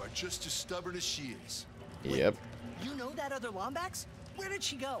 You are just as stubborn as she is. Yep. You know that other Lombax? Where did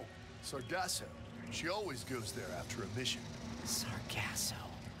she go? Sargasso. She always goes there after a mission. Sargasso.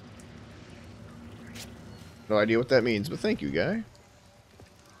 No idea what that means, but thank you, guy.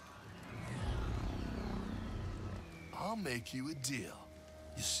 I'll make you a deal.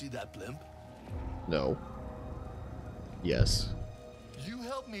 You see that blimp? No. Yes. You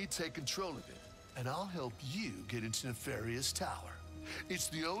help me take control of it, and I'll help you get into Nefarious Tower. It's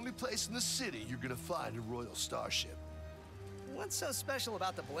the only place in the city you're gonna find a royal starship. What's so special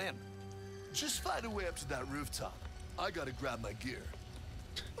about the blimp? Just find a way up to that rooftop. I gotta grab my gear.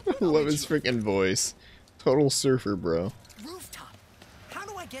 Love his freaking voice. Total surfer, bro. Rooftop. How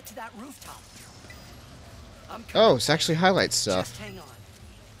do I get to that rooftop? Oh, it's actually highlight stuff. Just hang on.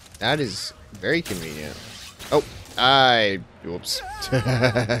 That is very convenient. Oh, whoops.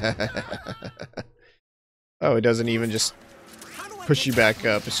 Oh, it doesn't even just push you back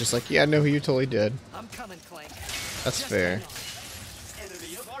up. It's just like, yeah, no, you totally did. I'm coming, Clank. That's fair.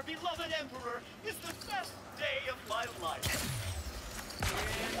 Enemy of our beloved Emperor is the best day of my life.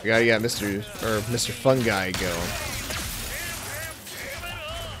 We gotta get Mr. Fun Guy going.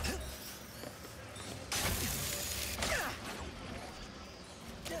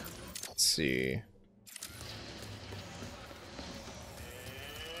 Let's see.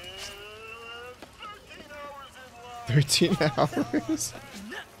 13 hours?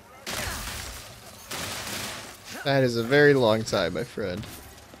 That is a very long time, my friend.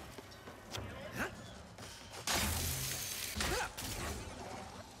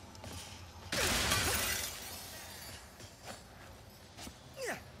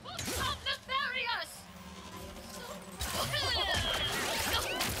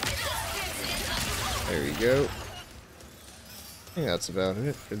 There we go. I think that's about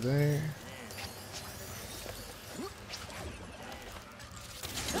it for there.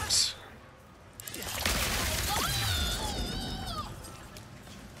 Oops.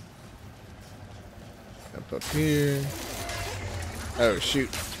 Up here. Oh shoot.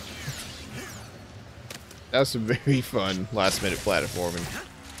 That was some very fun last minute platforming.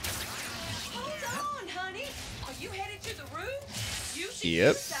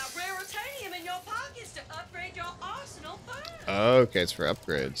 Yep. Got rare titanium in your pockets to upgrade your arsenal further. Okay, it's for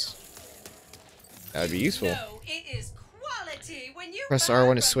upgrades. That'd be useful. No, it is quality when you Press buy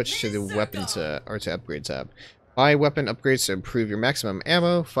R1 to from switch to the Mr. weapon Dog. or to upgrade tab. Buy weapon upgrades to improve your maximum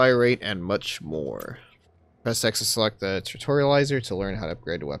ammo, fire rate, and much more. Press X to select the tutorializer to learn how to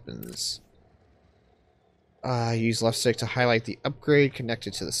upgrade weapons. Use left stick to highlight the upgrade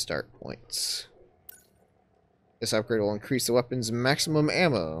connected to the start points. This upgrade will increase the weapon's maximum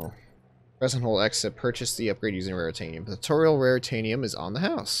ammo. Press and hold X to purchase the upgrade using Raritanium. The tutorial Raritanium is on the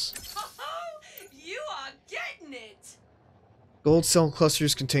house. You are getting it. Gold cell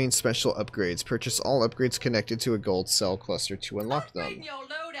clusters contain special upgrades. Purchase all upgrades connected to a gold cell cluster to unlock them. Upgrading your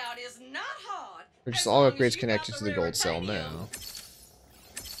loadout is not hard. Purchase as all long as upgrades you connected got to the gold cell Raritanium.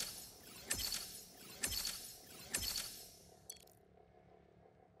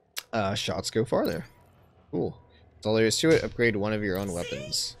 now. Shots go farther. Cool. That's all there is to it. Upgrade one of your own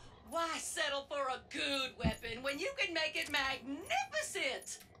weapons. Why settle for a good weapon when you can make it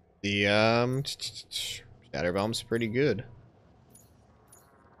magnificent? The shatter bomb's pretty good.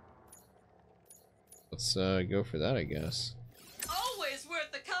 Let's go for that, I guess. Always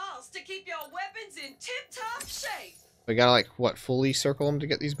worth the cost to keep your weapons in tip-top shape. We gotta like what, fully circle them to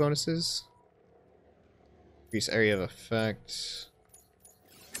get these bonuses? Increase area of effect.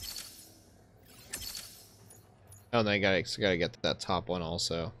 Oh, then I gotta get that top one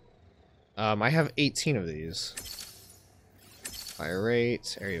also. I have 18 of these. Fire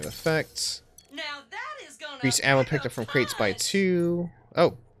rate, area of effect. Now that is gonna Increase ammo pick picked up from crates by 2.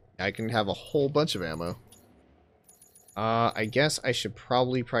 Oh, I can have a whole bunch of ammo. I guess I should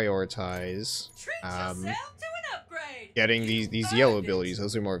probably prioritize Treat yourself to an upgrade. getting these yellow abilities.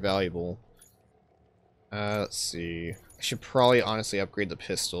 Those are more valuable. Let's see. I should probably honestly upgrade the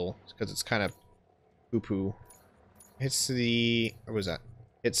pistol because it's kind of poo-poo. Hits the... What was that?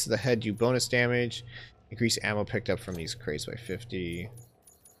 Hits the head, do bonus damage. Increase ammo picked up from these crates by 50.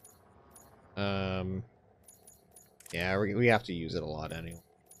 Yeah, we have to use it a lot anyway.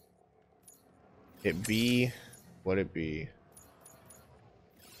 It be... What it be?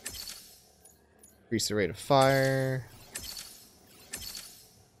 Increase the rate of fire.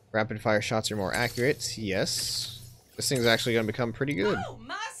 Rapid fire shots are more accurate. Yes. This thing's actually going to become pretty good. Oh,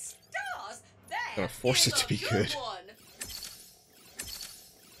 my stars. I'm going to force it to be good. One.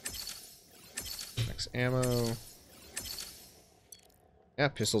 Max ammo. Yeah,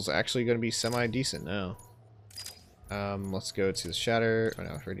 pistol's actually going to be semi-decent now. Let's go to the shatter. Oh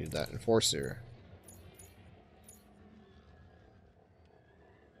no, I already did that. Enforcer.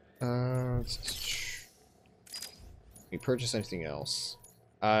 Can we purchase anything else?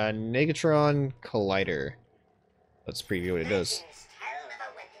 Negatron Collider. Let's preview what it does. This hell of a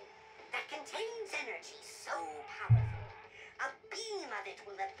weapon that contains energy so powerful, a beam of it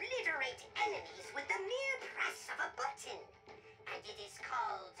will obliterate enemies with the mere press of a button. And it is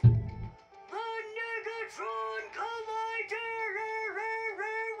called the Negatron Collider.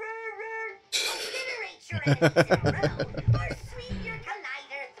 Obliterate your enemies in a row, or sweep your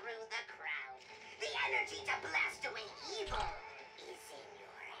collider through the crowd. The energy to blast away evil is in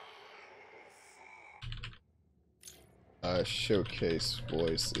your hands. Showcase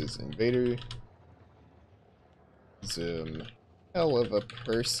voice is Invader. Zoom. Hell of a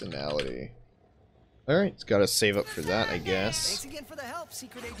personality. Alright, it's gotta save up for that, I guess. Thanks again for the help,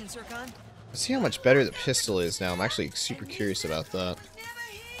 Secret Agent Zircon. Let's see how much better the pistol is now. I'm actually super curious about that.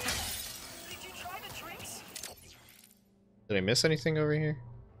 Did you try the drinks? Did I miss anything over here?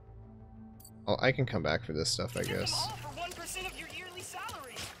 Oh, I can come back for this stuff, I guess. All for 1% of your yearly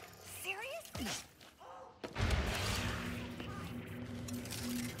salary. Serious?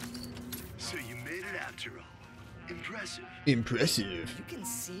 So you made it after all. Impressive. Impressive. You can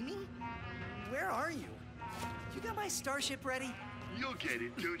see me? Where are you? You got my starship ready? You'll get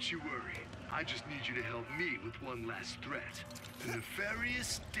it, don't you worry. I just need you to help me with one last threat. The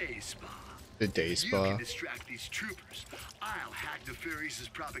nefarious day spa. The day You spa. can distract these troopers. I'll hack Nefarious'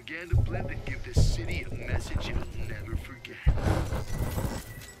 propaganda blimp and give this city a message it'll never forget.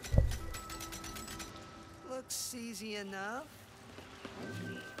 Looks easy enough.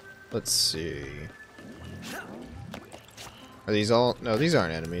 Let's see. Are these all? No, these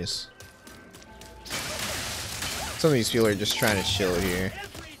aren't enemies. Some of these people are just trying to chill here.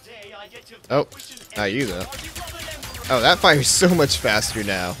 Oh, not you though. Oh, that fires so much faster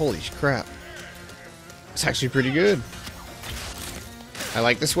now. Holy crap. It's actually pretty good. I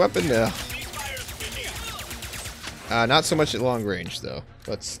like this weapon now. Not so much at long range though.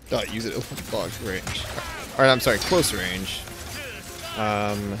 Let's not use it at long range. Or I'm sorry, close range.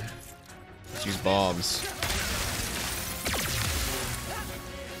 Let's use bombs.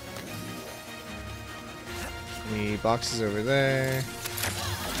 Any boxes over there?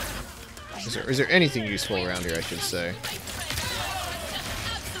 Is there anything useful around here, I should say?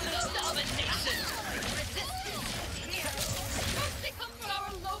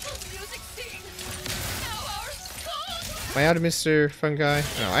 Am I out of Mr. Fungi?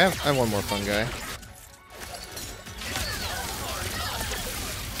 No, I have one more fungi.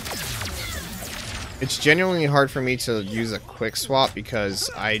 It's genuinely hard for me to use a quick swap because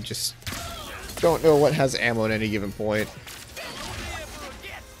I just don't know what has ammo at any given point.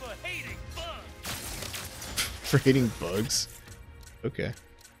 For hitting bugs? Okay.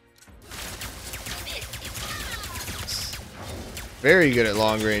 Very good at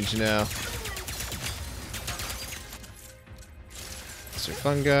long range now. Mr.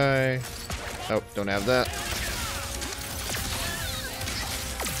 Fungi. Oh, don't have that.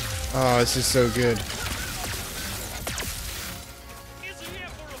 Oh, this is so good.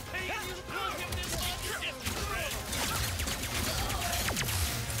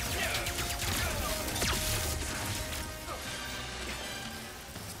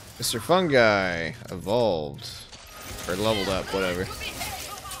 Mr. Fungi evolved. Or leveled up, whatever.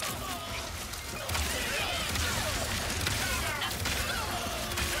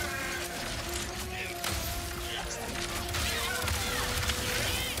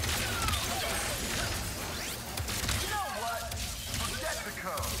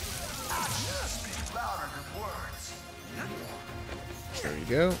 There we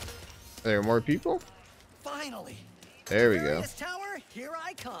go. There are more people? Finally. There we go. Tower, here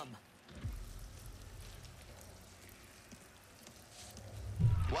I come.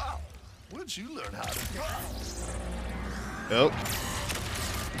 Wow, where'd you learn how to fly? Oh.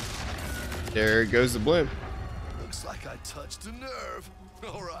 There goes the blimp. Looks like I touched a nerve.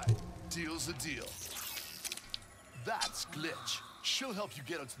 All right, deal's a deal. That's Glitch. She'll help you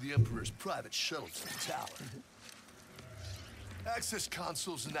get onto the Emperor's private shuttle to the tower. Access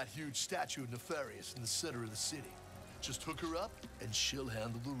console's in that huge statue of Nefarious in the center of the city. Just hook her up, and she'll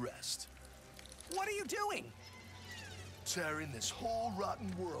handle the rest. What are you doing? Tearing this whole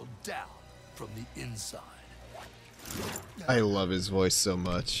rotten world down from the inside. I love his voice so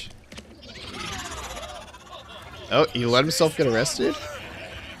much. Oh, he let himself get arrested?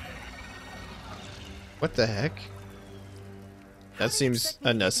 What the heck? That seems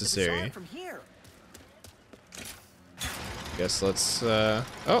unnecessary. Guess let's,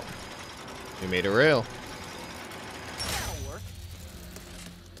 oh! We made a rail.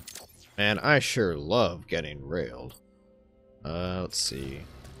 Man, I sure love getting railed. Let's see.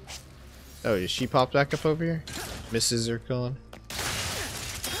 Oh, did she pop back up over here? Mrs. Zircon?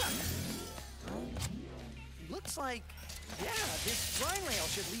 Looks like, yeah, this drawing rail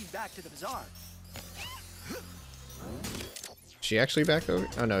should lead back to the bazaar. She actually back over?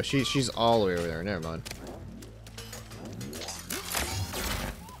 Oh no, she's all the way over there. Never mind.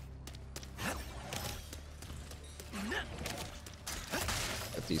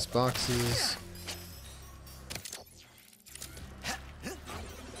 Got these boxes.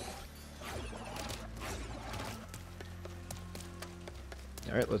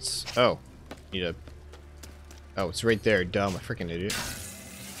 All right, let's. Oh, need a. Oh, it's right there. Dumb, freaking idiot.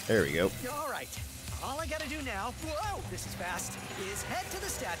 There we go. All right. All I gotta do now, whoa, this is fast, is head to the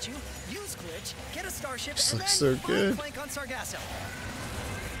statue, use Glitch, get a starship, This and looks then so good. flank on Sargasso.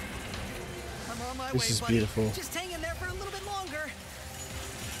 I'm on my This way, is buddy. beautiful. Just hang in there for a little bit longer.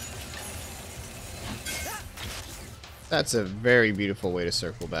 That's a very beautiful way to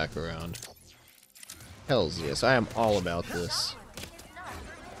circle back around. Hells yes, I am all about this.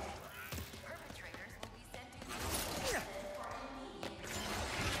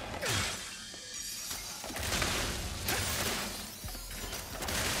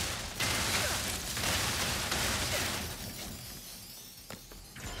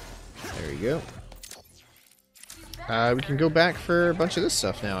 There we go. We can go back for a bunch of this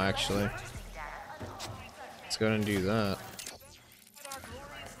stuff now, actually. Let's go ahead and do that.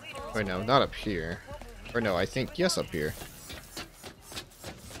 Wait, no, not up here. Or no, I think, yes, up here.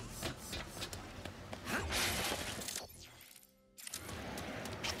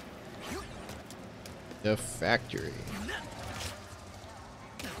 The factory.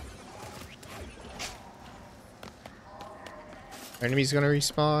 Enemies gonna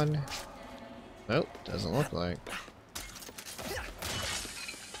respawn? Nope, doesn't look like.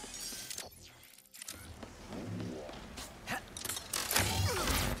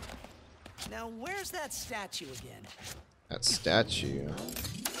 Now, where's that statue again? That statue.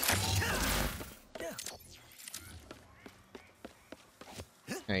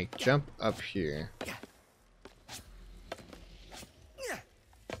 Hey, jump up here.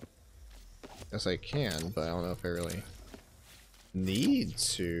 Yes, I can, but I don't know if I really need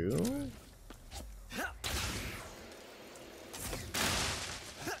to.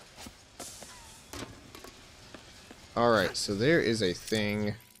 Alright, so there is a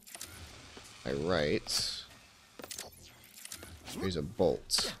thing I write. There's a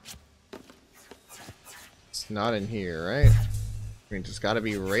bolt. It's not in here, right? I mean, it's gotta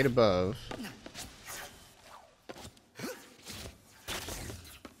be right above.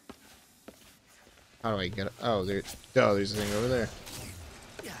 How do I get it? Oh, there's a thing over there.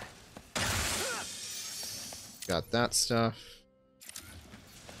 Got that stuff.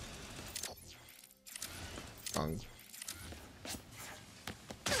 Wrong.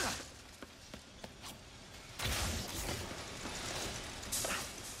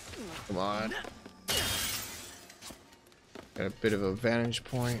 Come on. Got a bit of a vantage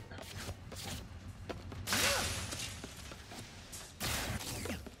point.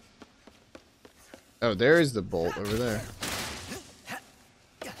 Oh, there is the bolt over there.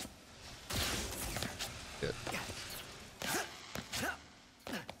 Good.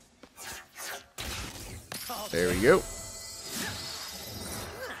 There we go.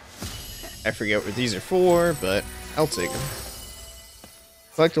 I forget what these are for, but I'll take them.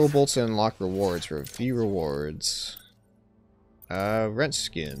 Collectible bolts and unlock rewards. Review rewards. Rent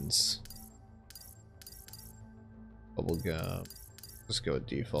skins. Bubblegum. Let's go with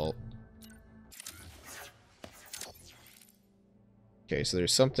default. Okay, so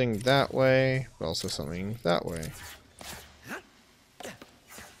there's something that way, but also something that way.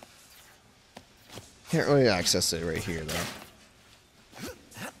 Can't really access it right here, though.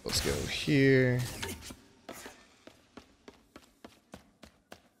 Let's go here.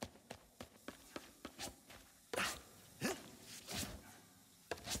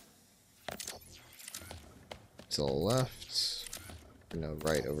 To the left. No,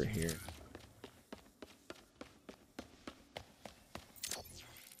 right over here.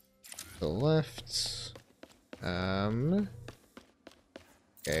 To the left.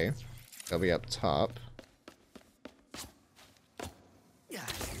 Okay. That'll be up top.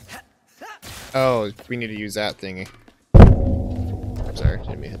 Oh, we need to use that thingy. Sorry,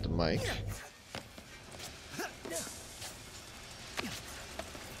 didn't mean to hit the mic.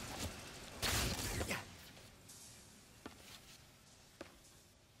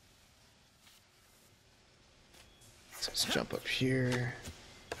 Let's jump up here.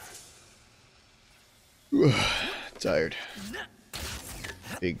 Tired.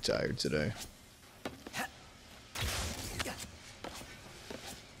 Big tired today.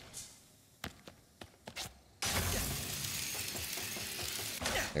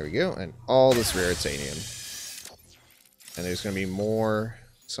 There we go, and all this raritanium. And there's gonna be more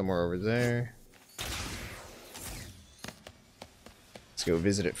somewhere over there. Let's go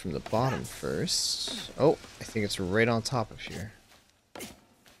visit it from the bottom first. Oh, I think it's right on top of here.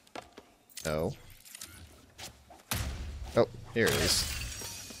 No. Oh, here it is.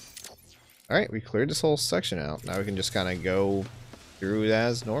 Alright, we cleared this whole section out. Now we can just kind of go through it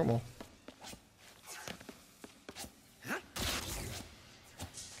as normal.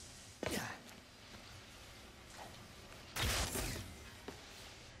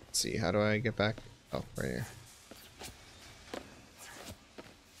 Let's see, how do I get back? Oh, right here.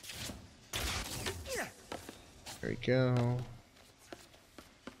 There we go.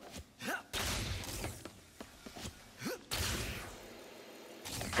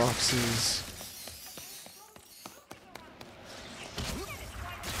 Boxes.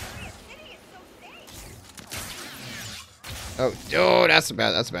 Oh, oh, that's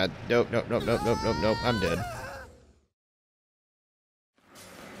bad. That's bad. Nope, nope, nope, nope, nope, nope, nope. I'm dead.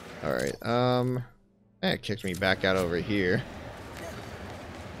 All right. That kicked me back out over here.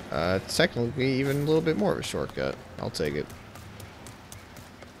 Technically, even a little bit more of a shortcut. I'll take it.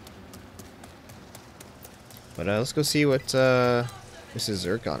 But let's go see what Mrs.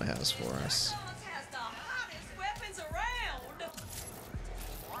 Zircon has for us.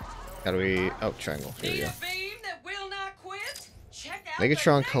 How do we... Oh, triangle. Here we go.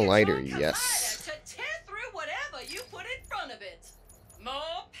 Megatron Collider, yes. To tear through whatever you put in front of it.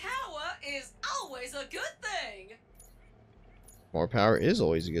 More power is always a good thing. More power is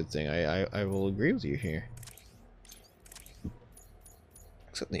always a good thing. I will agree with you here.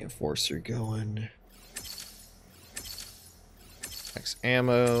 Except the Enforcer going. Max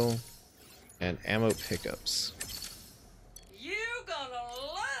ammo. And ammo pickups. You gonna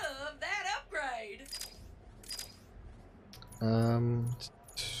love that upgrade.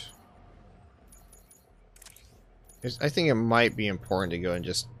 I think it might be important to go and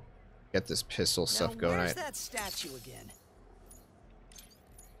just get this pistol stuff going. Where's that statue again?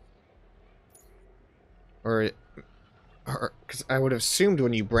 Or because I would have assumed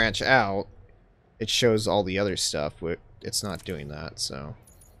when you branch out, it shows all the other stuff, but it's not doing that, so.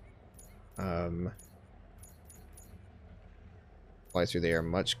 Fly through there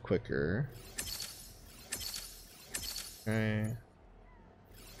much quicker. Okay.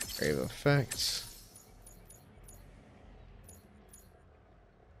 Area of effect.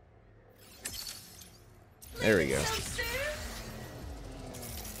 There we go.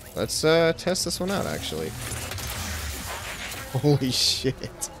 Let's test this one out, actually. Holy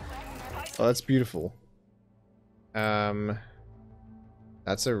shit. Oh, that's beautiful.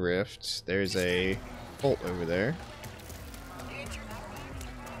 That's a rift. There's a bolt over there.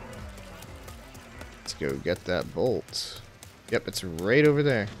 Let's go get that bolt. Yep, it's right over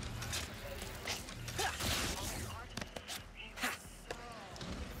there.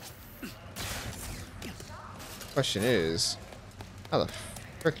 Question is, how the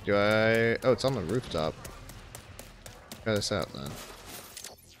frick do I... Oh, it's on the rooftop. Try this out then.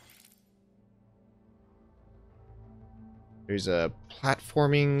 There's a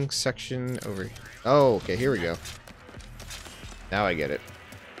platforming section over here. Oh, okay, here we go. Now I get it.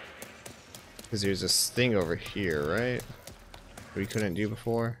 Because there's this thing over here, right? We couldn't do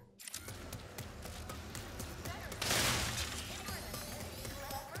before.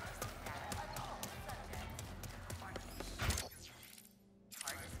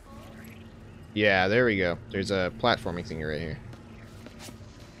 Yeah, there we go. There's a platforming thing right here.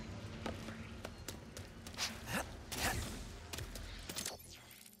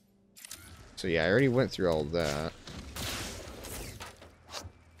 So yeah, I already went through all of that.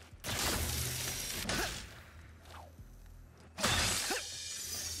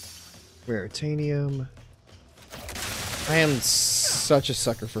 Veritanium. I am such a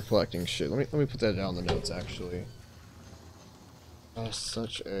sucker for collecting shit. Let me put that down in the notes actually.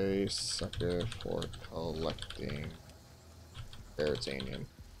 Such a sucker for collecting Veritanium.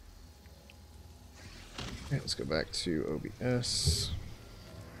 Okay, let's go back to OBS.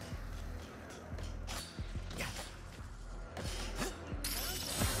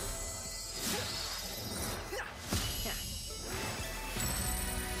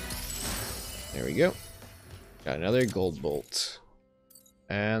 There we go. Got another gold bolt.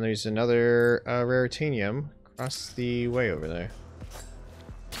 And there's another Veritanium across the way over there.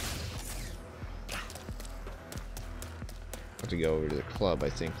 Have to go over to the club,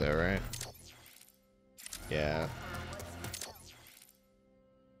 I think, though, right? Yeah.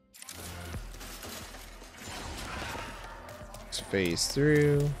 Let's phase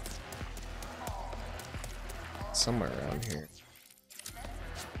through. Somewhere around here.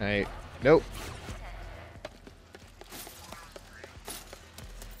 Nope.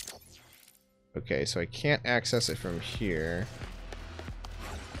 Okay, so I can't access it from here.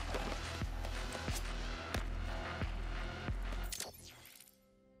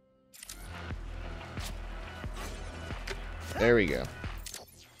 There we go.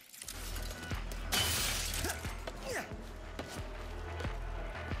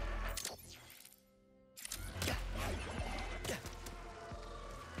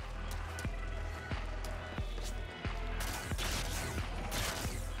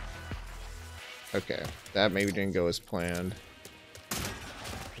 Okay, that maybe didn't go as planned.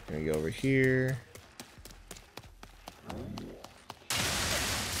 Gonna go over here.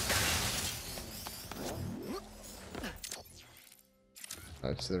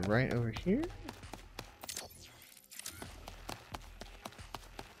 To the right over here.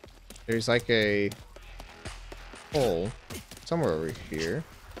 There's like a hole somewhere over here.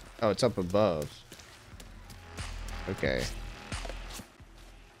 Oh, it's up above. Okay.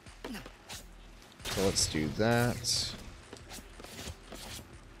 So let's do that.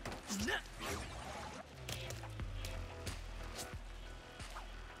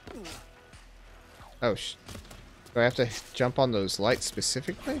 Oh, do I have to jump on those lights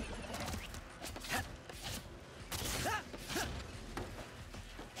specifically?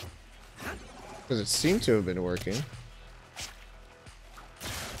 Because it seemed to have been working.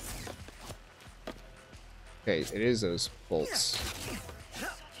 Okay, it is those bolts.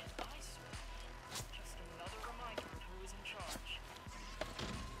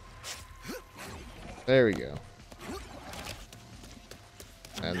 There we go.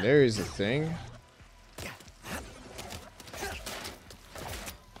 And there is the thing.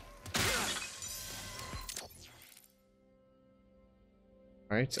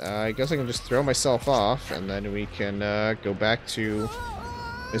 Alright, I guess I can just throw myself off, and then we can go back to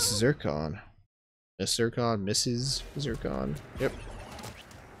Miss Zircon. Miss Zircon, Mrs. Zircon. Yep.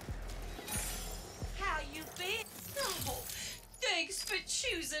 How you been? Oh, thanks for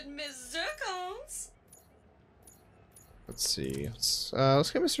choosing Miss Zircons. Let's see.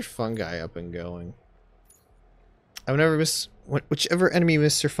 Let's get Mr. Fungi up and going. I would never miss... Whichever enemy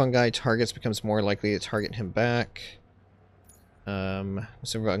Mr. Fungi targets becomes more likely to target him back.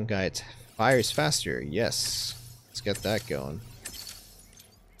 Mr. Fungi fires faster. Yes. Let's get that going.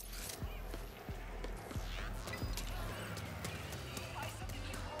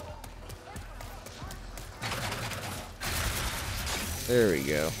 There we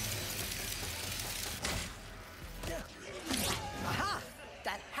go. Aha!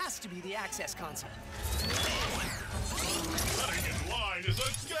 That has to be the access console. Cutting in line is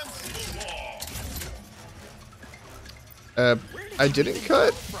against the law. I didn't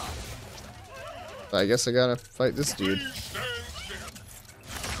cut. I guess I gotta fight this dude.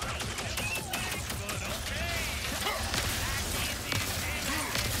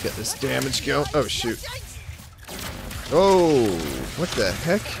 Get this damage going. Oh shoot. Oh, what the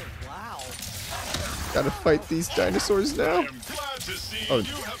heck? Wow. Gotta fight these dinosaurs now. Oh,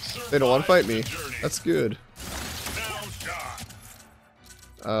 they don't want to fight me. That's good.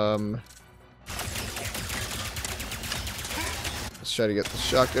 Let's try to get the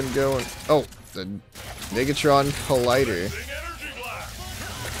shotgun going. Oh, the Negatron Collider.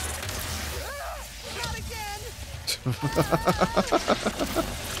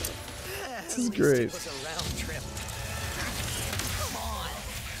 This is great.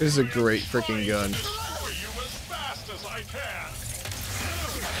 This is a great freaking gun.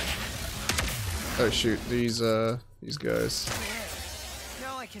 Oh shoot, these guys.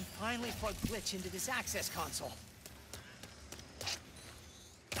 Now I can finally plug Glitch into this access console.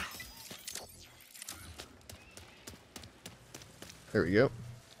 There we go.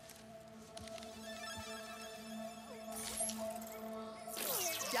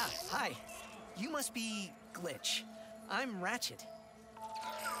 Yeah, hi. You must be Glitch. I'm Ratchet.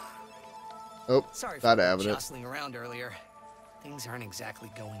 Oh, sorry bad for habit. jostling around earlier. Things aren't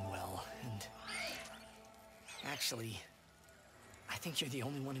exactly going well, and actually, I think you're the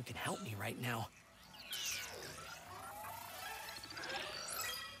only one who can help me right now.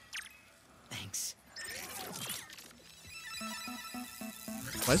 Thanks.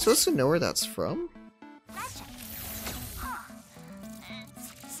 Am I supposed to know where that's from? Ratchet. Huh.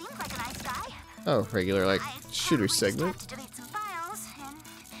 Seems like a nice guy. Oh, regular like I shooter probably just have segment. to delete some files, and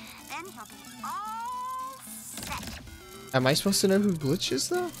then he'll be all set. Am I supposed to know who Glitch is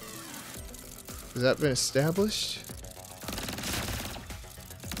though? Has that been established?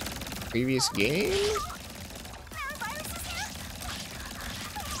 Previous game?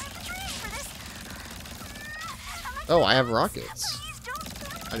 Oh, I have rockets.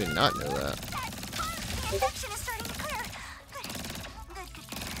 I did not know that. The infection is starting to clear. Good.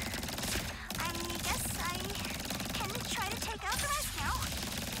 I guess I can try to take out the rest now.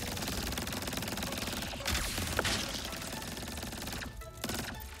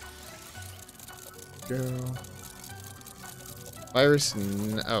 Go. Virus.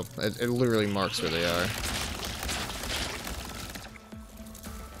 Oh, it literally marks where they are.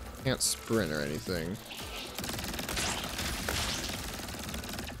 Can't sprint or anything.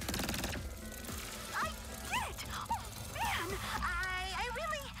 I did it! Oh, man! I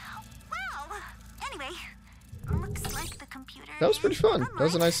really... Well, anyway, looks like the computer... That was pretty fun. That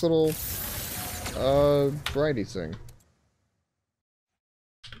was a nice little, variety thing.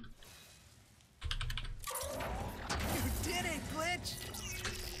 You did it, Glitch!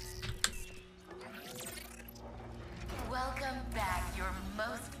 Welcome back, your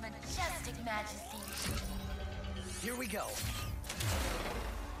most majestic majesty. Here we go.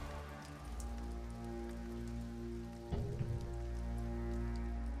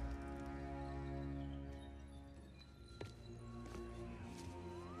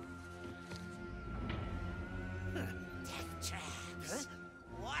 Traps,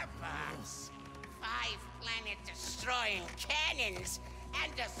 warbombs, 5 planet-destroying cannons,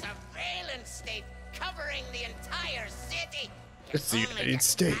 and a surveillance state covering the entire city. It's the If only United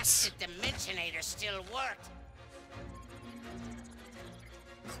States. The Dimensionator still worked.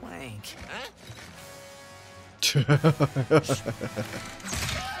 Clank.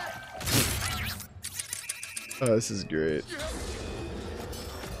 Oh, this is great.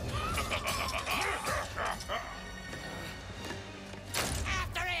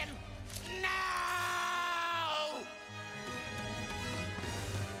 After him! No!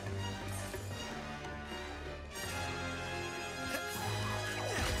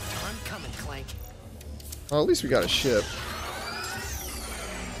 I'm coming, Clank. Well, at least we got a ship.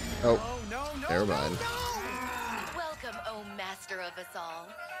 Oh, never mind. Welcome, oh master of us all.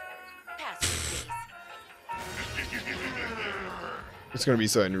 Pass me, please. It's gonna be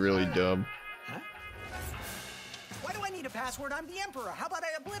something really dumb. Why do I need a password, I'm the Emperor. How about I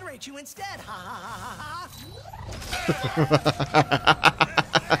obliterate you instead? Ha ha ha ha ha.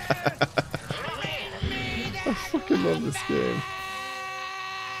 I fucking love this game.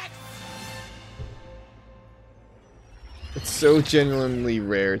 It's so genuinely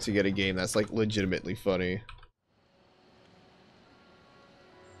rare to get a game that's like legitimately funny.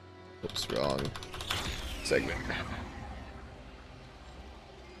 Oops, wrong segment.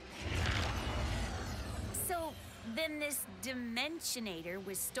 So then this Dimensionator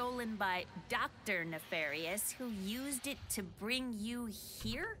was stolen by Dr. Nefarious, who used it to bring you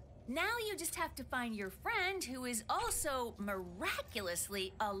here? Now you just have to find your friend, who is also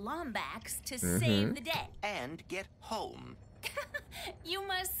miraculously a Lombax, to save the day. And get home. You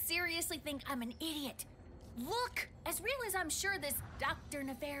must seriously think I'm an idiot. Look, as real as I'm sure this Dr.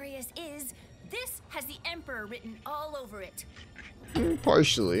 Nefarious is, this has the Emperor written all over it.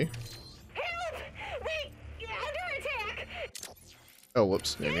 Partially. Help! We under attack! Oh,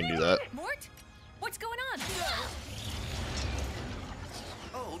 whoops. Didn't even do that. Mort? What's going on?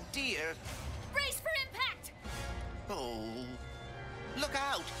 Oh dear. Brace for impact! Oh. Look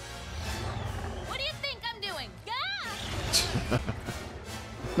out. What do you think I'm doing? Ah!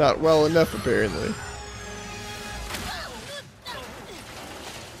 Not well enough, apparently.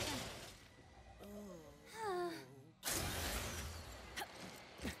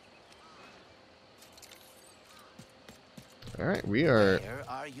 Alright, we are... Where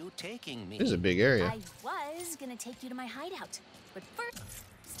are you taking me? This is a big area. I was gonna take you to my hideout, but first,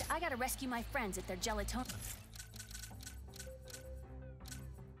 I gotta rescue my friends at their gelatin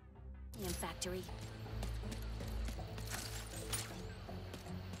factory.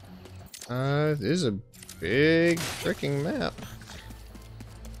 This is a big freaking map.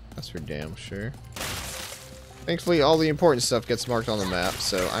 That's for damn sure. Thankfully, all the important stuff gets marked on the map,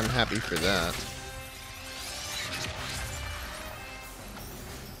 so I'm happy for that.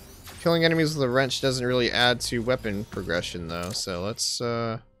 Killing enemies with a wrench doesn't really add to weapon progression, though, so let's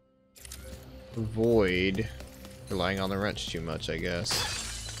avoid relying on the wrench too much, I guess.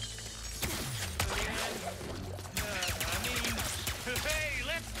 Hey,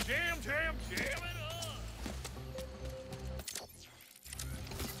 let's jam it up.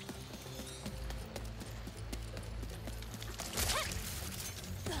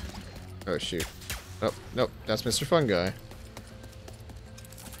 Oh, shoot. Oh, nope, that's Mr. Fun Guy.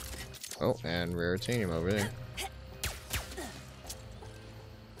 Oh, and Raritanium over there.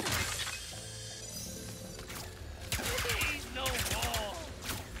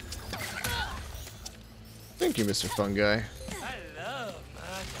 Thank you, Mr. Fun Guy. I love my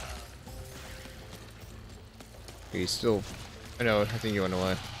dog. He's still... I know, I think you went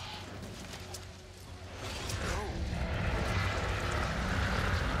away.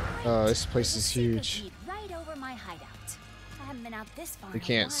 Oh, this place is huge. Right over my hideout. I haven't been out this far. We in a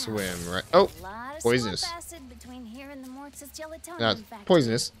can't while. swim, right? Oh! A lot of Poisonous. swamp acid between here and the Mort's gelatin Not factory.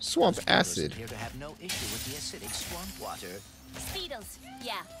 poisonous. Swamp acid. Appear to have no issue with the acidic swamp water. Speedos,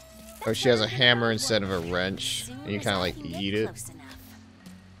 yeah. Oh, she has a hammer instead of a wrench. Soon And you as kind of I like can get eat it. close enough.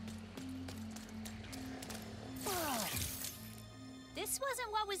 Whoa. This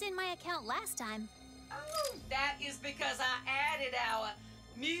wasn't what was in my account last time. Oh, that is because I added our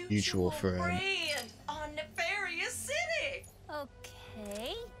Mutual friend. on Nefarious City.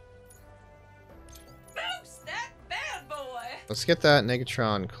 Okay. Boost that bad boy. Let's get that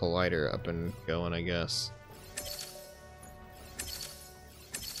Negatron Collider up and going, I guess.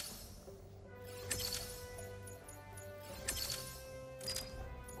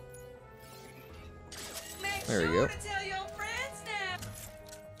 Make There we sure go. to tell your friends now.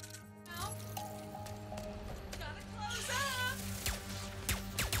 Gotta close up.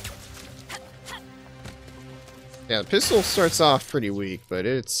 Yeah, the pistol starts off pretty weak, but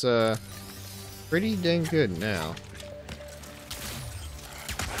it's pretty dang good now.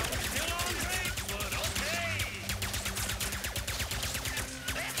 Still on range, but okay.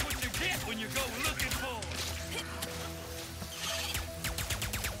 That's what you get when you go looking for it.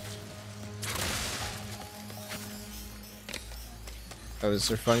 Oh, is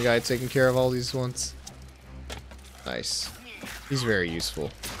there Fun Guy taking care of all these ones? Nice. He's very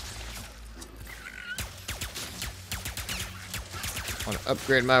useful. I want to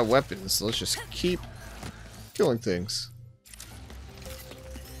upgrade my weapons, so let's just keep killing things.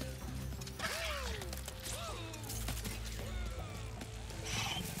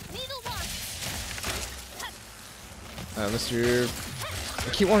 Mr. I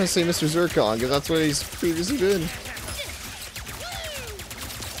keep wanting to say Mr. Zircon, because that's what he's previously been.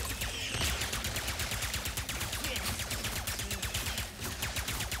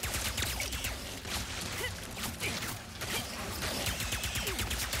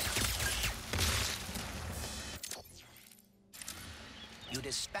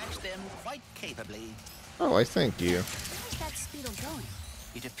 dispatch them quite capably. Oh, I thank you. Where's that speedle going?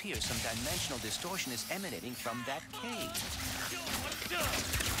 It appears some dimensional distortion is emanating from that cave.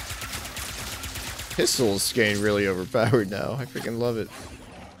 Pistol's getting really overpowered now. I freaking love it.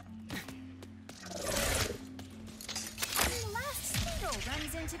 The last speedle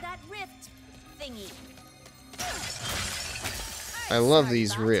runs into that rift thingy. I love Sorry,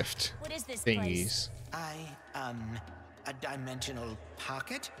 these bot. rift What is this thingies. A dimensional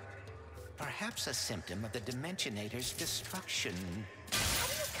pocket? Perhaps a symptom of the Dimensionator's destruction. How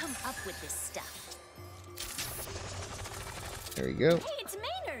do you come up with this stuff? There we go. Hey, it's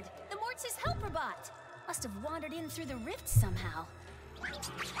Maynard, the Morts' helper bot. Must have wandered in through the rift somehow.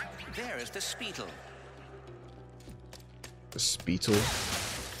 There is the Speetle. The Speetle.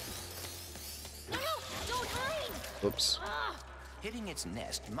 No, don't hide! Whoops. Hitting its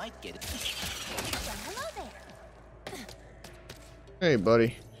nest might get it. Well, hello there. Hey,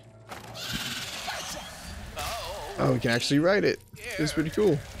 buddy. Oh, we can actually ride it. It's pretty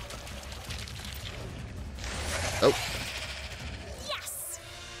cool. Oh. Yes!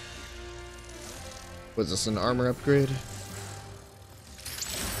 Was this an armor upgrade?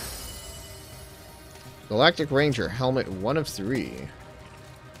 Galactic Ranger helmet 1 of 3.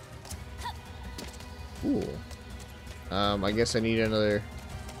 Cool. I guess I need another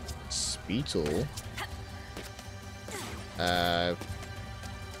Speetle.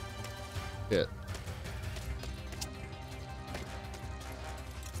 Shit.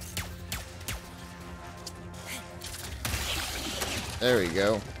 There we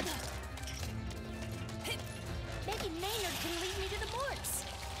go. Maybe Maynard can lead me to the Morts.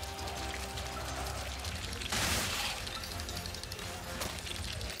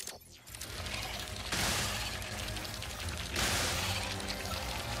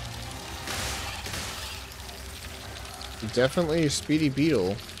 Definitely a speedy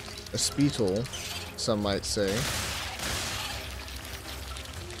beetle. A Speetle, some might say.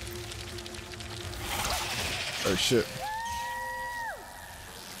 Oh shit.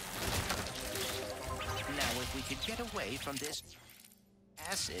 Now, if we could get away from this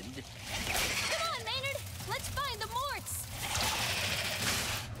acid. Come on, Maynard! Let's find the Morts!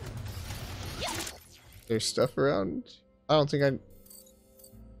 There's stuff around. I don't think I.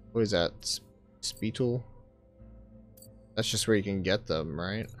 What is that? Speetle? That's just where you can get them,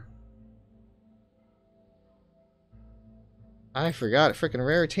 right? I forgot. Freaking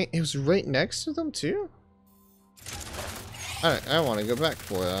rarity. It was right next to them too. I want to go back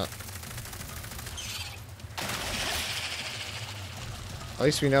for that. At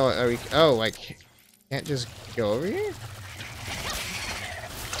least we know. Oh, I can't just go over here.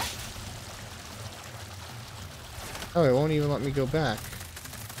 Oh, it won't even let me go back.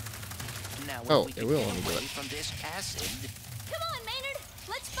 Now, Oh, we it can will get let me go away back. from this acid. Come on, Maynard!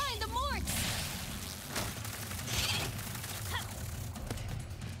 Let's find the Morts!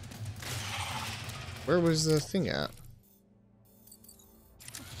 Where was the thing at?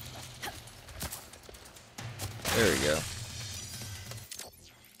 There we go.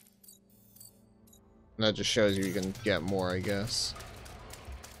 And that just shows you can get more, I guess.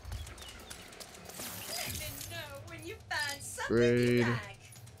 Grade.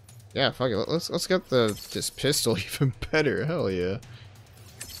 Yeah, fuck it. Let's get this pistol even better. Hell yeah.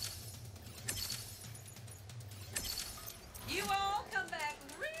 You all come back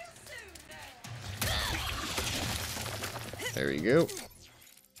real soon now. There we go.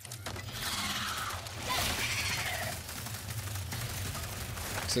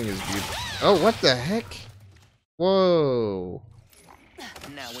 This thing is beautiful. Oh, what the heck? Whoa.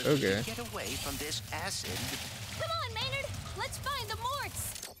 Now, if we Okay. could get away from this acid. Come on, Maynard! Let's find the Morts!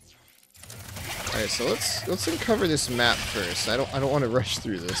 Alright, so let's uncover this map first. I don't want to rush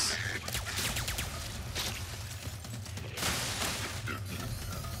through this.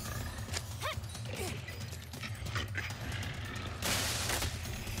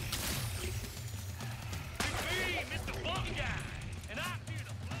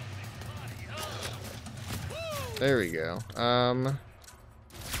 There we go. Yeah,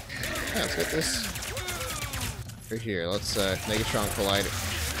 let's get this right here. Let's Negatron collide it.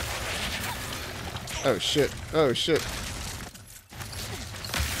 Oh shit! Oh shit!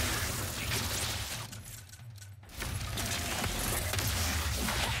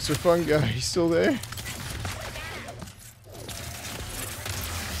 Mr. Fun Guy, he's still there?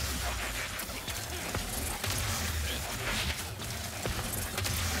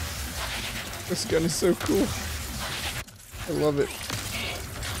 This gun is so cool. I love it.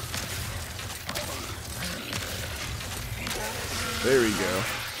 There we go.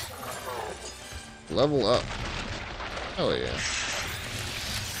 Level up. Hell yeah.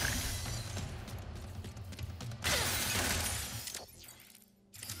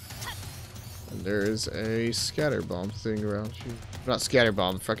 And there's a scatter bomb thing around you. Not scatter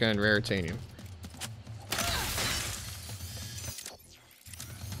bomb, fucking raritanium.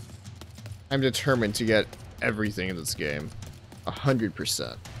 I'm determined to get everything in this game.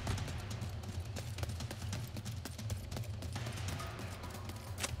 100%.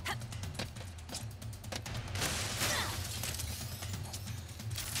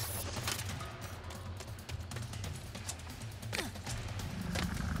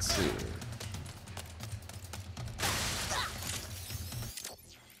 Let's see.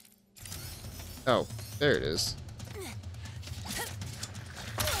 Oh, there it is.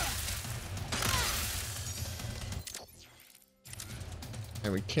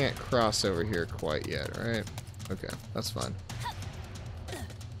 And we can't cross over here quite yet, right? Okay, that's fine.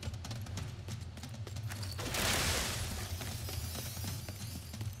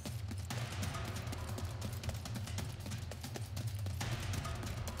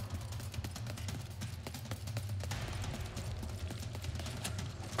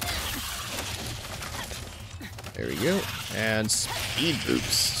 There we go. And speed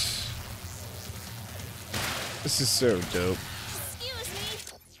boost. This is so dope.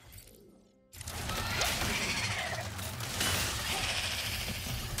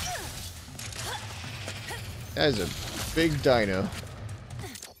 That is a big dino.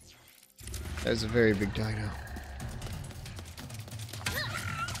 That is a very big dino.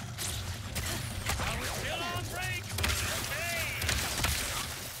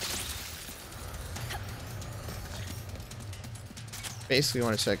 Basically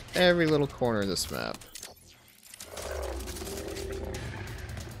want to check every little corner of this map.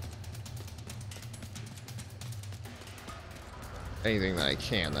 Anything that I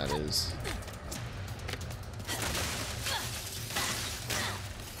can, that is.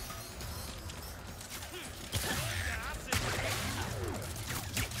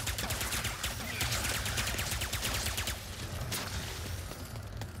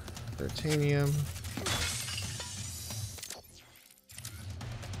 Titanium.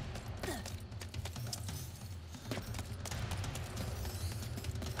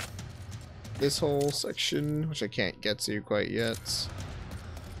 This whole section, which I can't get to quite yet. Is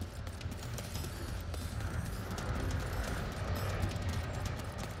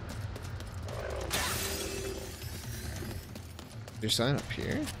there a sign up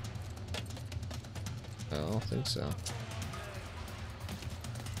here? No, I don't think so.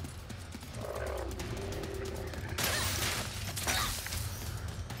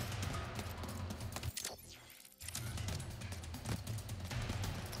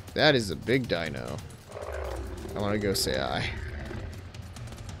 That is a big dino. I want to go say hi.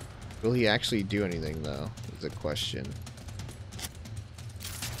 Will he actually do anything, though? Is a question.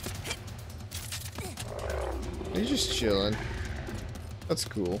 He's just chilling. That's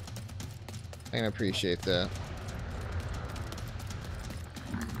cool. I can appreciate that.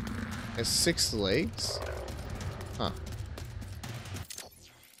 Has 6 legs? Huh.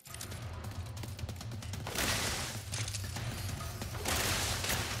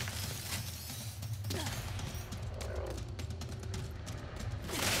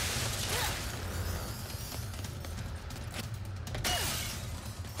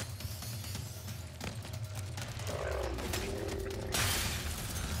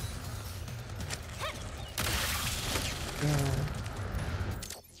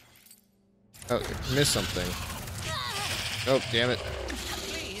 Oh, missed something. Oh, damn it.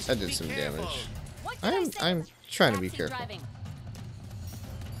 That did some damage. I'm trying to be careful.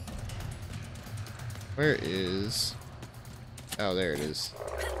 Where is... Oh, there it is.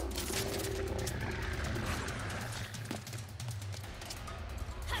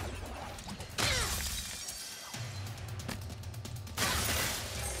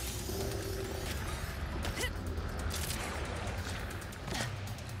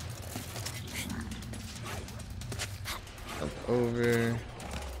 Over.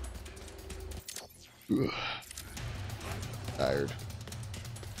 Ugh. Tired.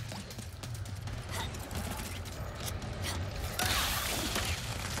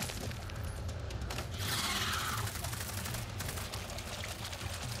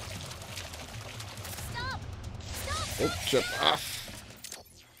 Oh, jump off.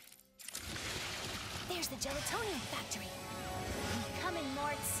 There's the gelatonium factory. I'm coming,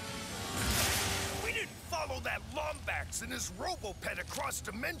 Morts. We didn't follow that Lombax and his Robopet across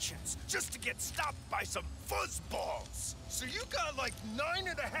dimensions just to get stopped by some fuzzballs. So you got like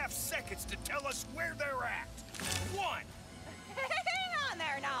 9.5 seconds to tell us where they're at. 1. Hang on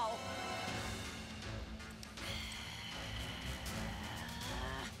there now.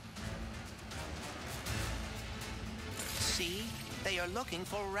 See? They are looking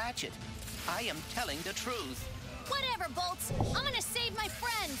for Ratchet. I am telling the truth. Whatever, Bolts. I'm gonna save my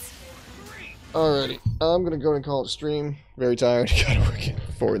friends. Alrighty, I'm gonna go and call it a stream. Very tired. Gotta work at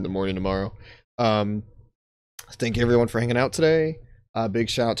 4 in the morning tomorrow. Thank you everyone for hanging out today. Big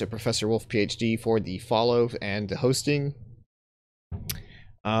shout out to Professor Wolf PhD for the follow and the hosting.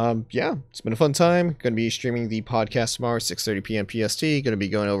 Yeah, it's been a fun time. Gonna be streaming the podcast tomorrow, 6:30 p.m. PST. Gonna be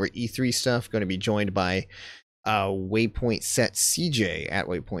going over E3 stuff. Gonna be joined by Waypoint Set CJ at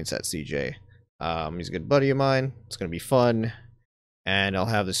Waypoint Set CJ. He's a good buddy of mine. It's gonna be fun. And I'll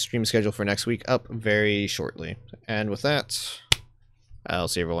have the stream schedule for next week up very shortly. And with that, I'll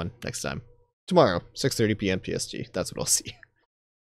see everyone next time. Tomorrow, 6:30 p.m. PST. That's what I'll see.